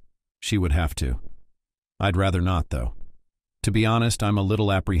sighed. She would have to. "I'd rather not, though." To be honest, I'm a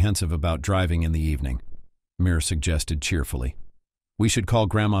little apprehensive about driving in the evening, Mira suggested cheerfully. We should call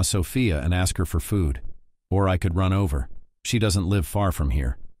Grandma Sophia and ask her for food. Or I could run over. She doesn't live far from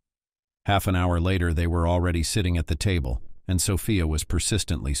here. Half an hour later, they were already sitting at the table, and Sophia was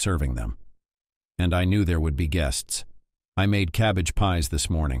persistently serving them. And I knew there would be guests. I made cabbage pies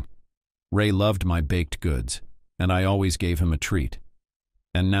this morning. Ray loved my baked goods, and I always gave him a treat.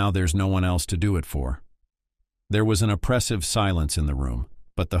 And now there's no one else to do it for. There was an oppressive silence in the room,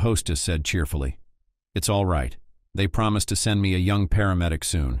 but the hostess said cheerfully, "It's all right. They promised to send me a young paramedic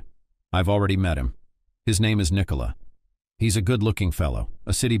soon. I've already met him. His name is Nicola. He's a good-looking fellow,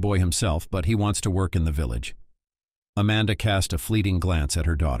 a city boy himself, but he wants to work in the village." Amanda cast a fleeting glance at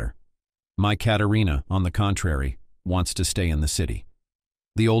her daughter. "My Katerina, on the contrary, wants to stay in the city."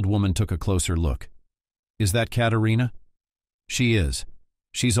 The old woman took a closer look. "Is that Katerina?" "She is.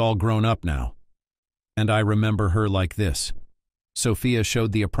 She's all grown up now. And I remember her like this." Sophia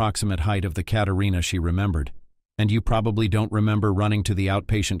showed the approximate height of the Katerina she remembered. "And you probably don't remember running to the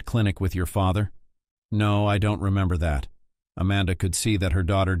outpatient clinic with your father?" "No, I don't remember that." Amanda could see that her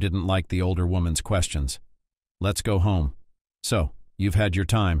daughter didn't like the older woman's questions. "Let's go home." "So, you've had your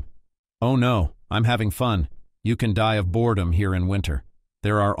time." "Oh no, I'm having fun. You can die of boredom here in winter.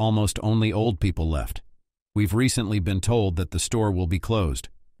 There are almost only old people left. We've recently been told that the store will be closed.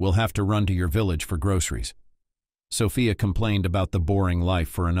 We'll have to run to your village for groceries." Sophia complained about the boring life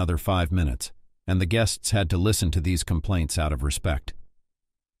for another 5 minutes, and the guests had to listen to these complaints out of respect.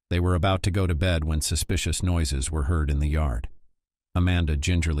 They were about to go to bed when suspicious noises were heard in the yard. Amanda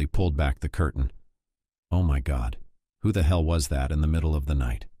gingerly pulled back the curtain. Oh my God, who the hell was that in the middle of the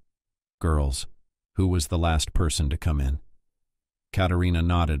night? "Girls, who was the last person to come in?" Katerina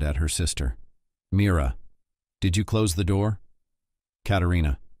nodded at her sister. "Mira, did you close the door?"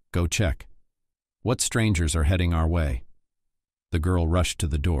 "Katerina, go check. What strangers are heading our way?" The girl rushed to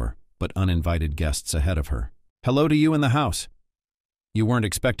the door, but uninvited guests ahead of her. "Hello to you in the house." "You weren't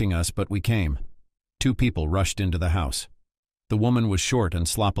expecting us, but we came." 2 people rushed into the house. The woman was short and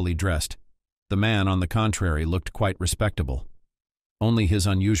sloppily dressed. The man, on the contrary, looked quite respectable. Only his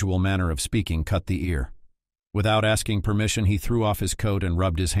unusual manner of speaking cut the ear. Without asking permission, he threw off his coat and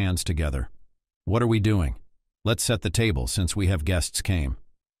rubbed his hands together. "What are we doing? Let's set the table since we have guests came."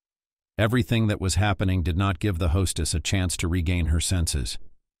 Everything that was happening did not give the hostess a chance to regain her senses.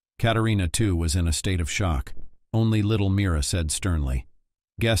 Katerina, too, was in a state of shock. Only little Mira said sternly,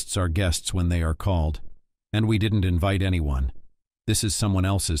 "Guests are guests when they are called. And we didn't invite anyone. This is someone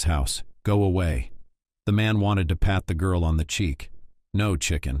else's house. Go away." The man wanted to pat the girl on the cheek. "No,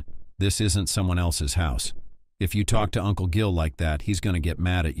 chicken. This isn't someone else's house. If you talk to Uncle Gil like that, he's going to get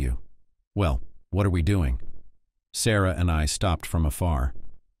mad at you." "Well, what are we doing?" Sarah and I stopped from afar.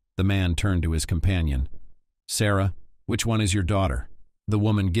 The man turned to his companion. "Sarah, which one is your daughter?" The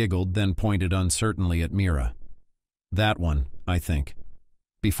woman giggled, then pointed uncertainly at Mira. "That one, I think."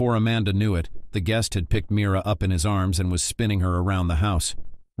 Before Amanda knew it, the guest had picked Mira up in his arms and was spinning her around the house.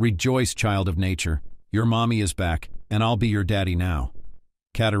 "Rejoice, child of nature. Your mommy is back, and I'll be your daddy now."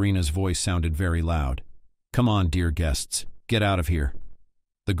 Katerina's voice sounded very loud. "Come on, dear guests, get out of here."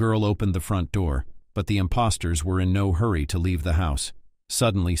 The girl opened the front door, but the imposters were in no hurry to leave the house.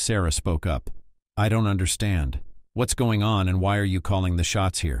 Suddenly, Sarah spoke up. "I don't understand. What's going on and why are you calling the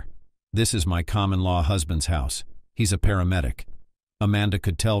shots here? This is my common-law husband's house. He's a paramedic." Amanda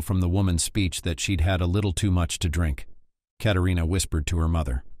could tell from the woman's speech that she'd had a little too much to drink. Katerina whispered to her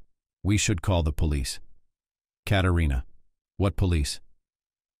mother, "We should call the police." "Katerina, what police?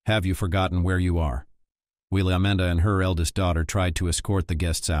 Have you forgotten where you are?" While Amanda and her eldest daughter tried to escort the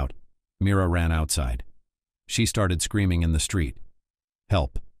guests out, Mira ran outside. She started screaming in the street.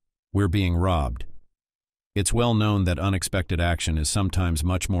 "Help! We're being robbed." It's well known that unexpected action is sometimes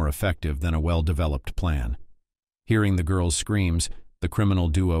much more effective than a well-developed plan. Hearing the girls' screams, the criminal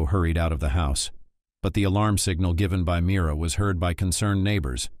duo hurried out of the house, but the alarm signal given by Mira was heard by concerned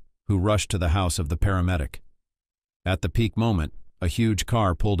neighbors, who rushed to the house of the paramedic. At the peak moment, a huge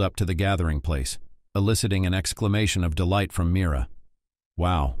car pulled up to the gathering place, eliciting an exclamation of delight from Mira.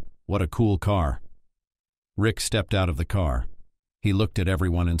 "Wow, what a cool car." Rick stepped out of the car. He looked at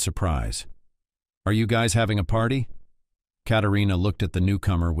everyone in surprise. "Are you guys having a party?" Katerina looked at the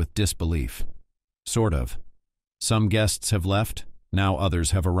newcomer with disbelief. "Sort of. Some guests have left, now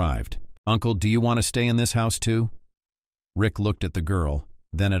others have arrived. Uncle, do you want to stay in this house too?" Rick looked at the girl,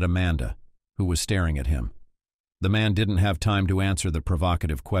 then at Amanda, who was staring at him. The man didn't have time to answer the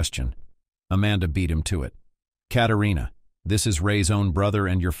provocative question. Amanda beat him to it. "Katerina, this is Ray's own brother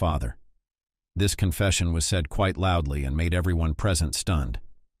and your father." This confession was said quite loudly and made everyone present stunned.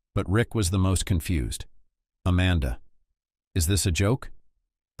 But Rick was the most confused. "Amanda, Is this a joke?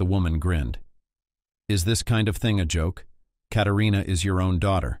 The woman grinned. Is this kind of thing a joke? Katerina is your own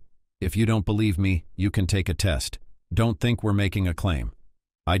daughter. If you don't believe me, you can take a test. Don't think we're making a claim.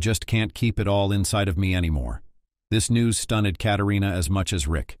 I just can't keep it all inside of me anymore. This news stunned Katerina as much as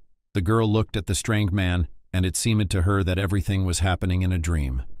Rick. The girl looked at the strange man, and it seemed to her that everything was happening in a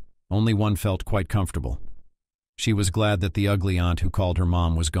dream. Only one felt quite comfortable. She was glad that the ugly aunt who called her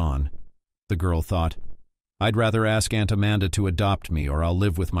mom was gone. The girl thought, I'd rather ask Aunt Amanda to adopt me or I'll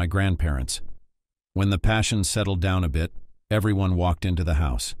live with my grandparents. When the passion settled down a bit, everyone walked into the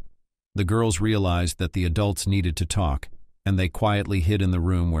house. The girls realized that the adults needed to talk, and they quietly hid in the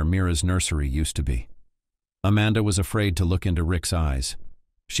room where Mira's nursery used to be. Amanda was afraid to look into Rick's eyes.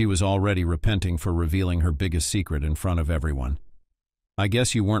 She was already repenting for revealing her biggest secret in front of everyone. I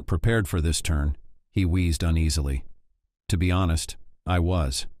guess you weren't prepared for this turn, he wheezed uneasily. To be honest, I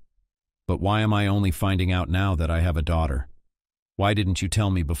was. But why am I only finding out now that I have a daughter? Why didn't you tell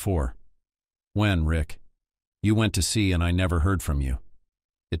me before? When, Rick? You went to sea and I never heard from you.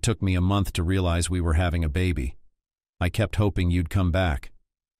 It took me a month to realize we were having a baby. I kept hoping you'd come back.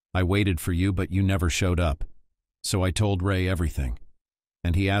 I waited for you, but you never showed up. So I told Ray everything.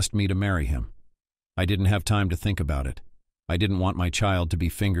 And he asked me to marry him. I didn't have time to think about it. I didn't want my child to be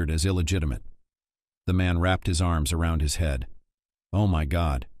fingered as illegitimate. The man wrapped his arms around his head. Oh my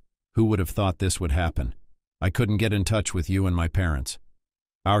God. Who would have thought this would happen? I couldn't get in touch with you and my parents.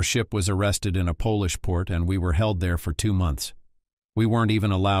 Our ship was arrested in a Polish port and we were held there for 2 months. We weren't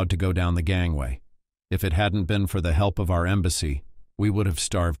even allowed to go down the gangway. If it hadn't been for the help of our embassy, we would have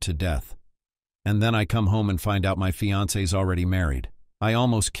starved to death. And then I come home and find out my fiancé's already married. I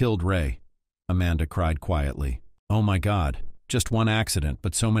almost killed Ray. Amanda cried quietly. Oh my God, just one accident,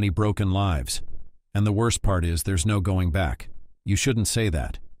 but so many broken lives. And the worst part is there's no going back. You shouldn't say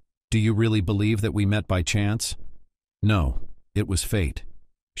that. Do you really believe that we met by chance? No, it was fate.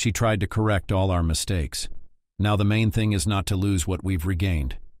 She tried to correct all our mistakes. Now the main thing is not to lose what we've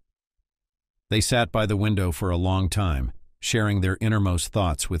regained. They sat by the window for a long time, sharing their innermost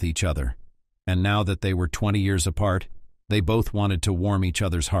thoughts with each other. And now that they were 20 years apart, they both wanted to warm each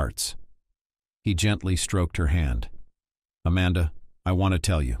other's hearts. He gently stroked her hand. Amanda, I want to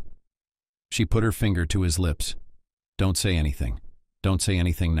tell you. She put her finger to his lips. Don't say anything. Don't say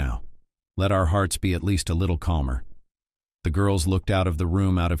anything now. Let our hearts be at least a little calmer. The girls looked out of the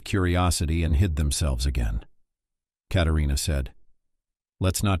room out of curiosity and hid themselves again. Katerina said,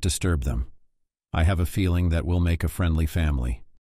 Let's not disturb them. I have a feeling that we'll make a friendly family.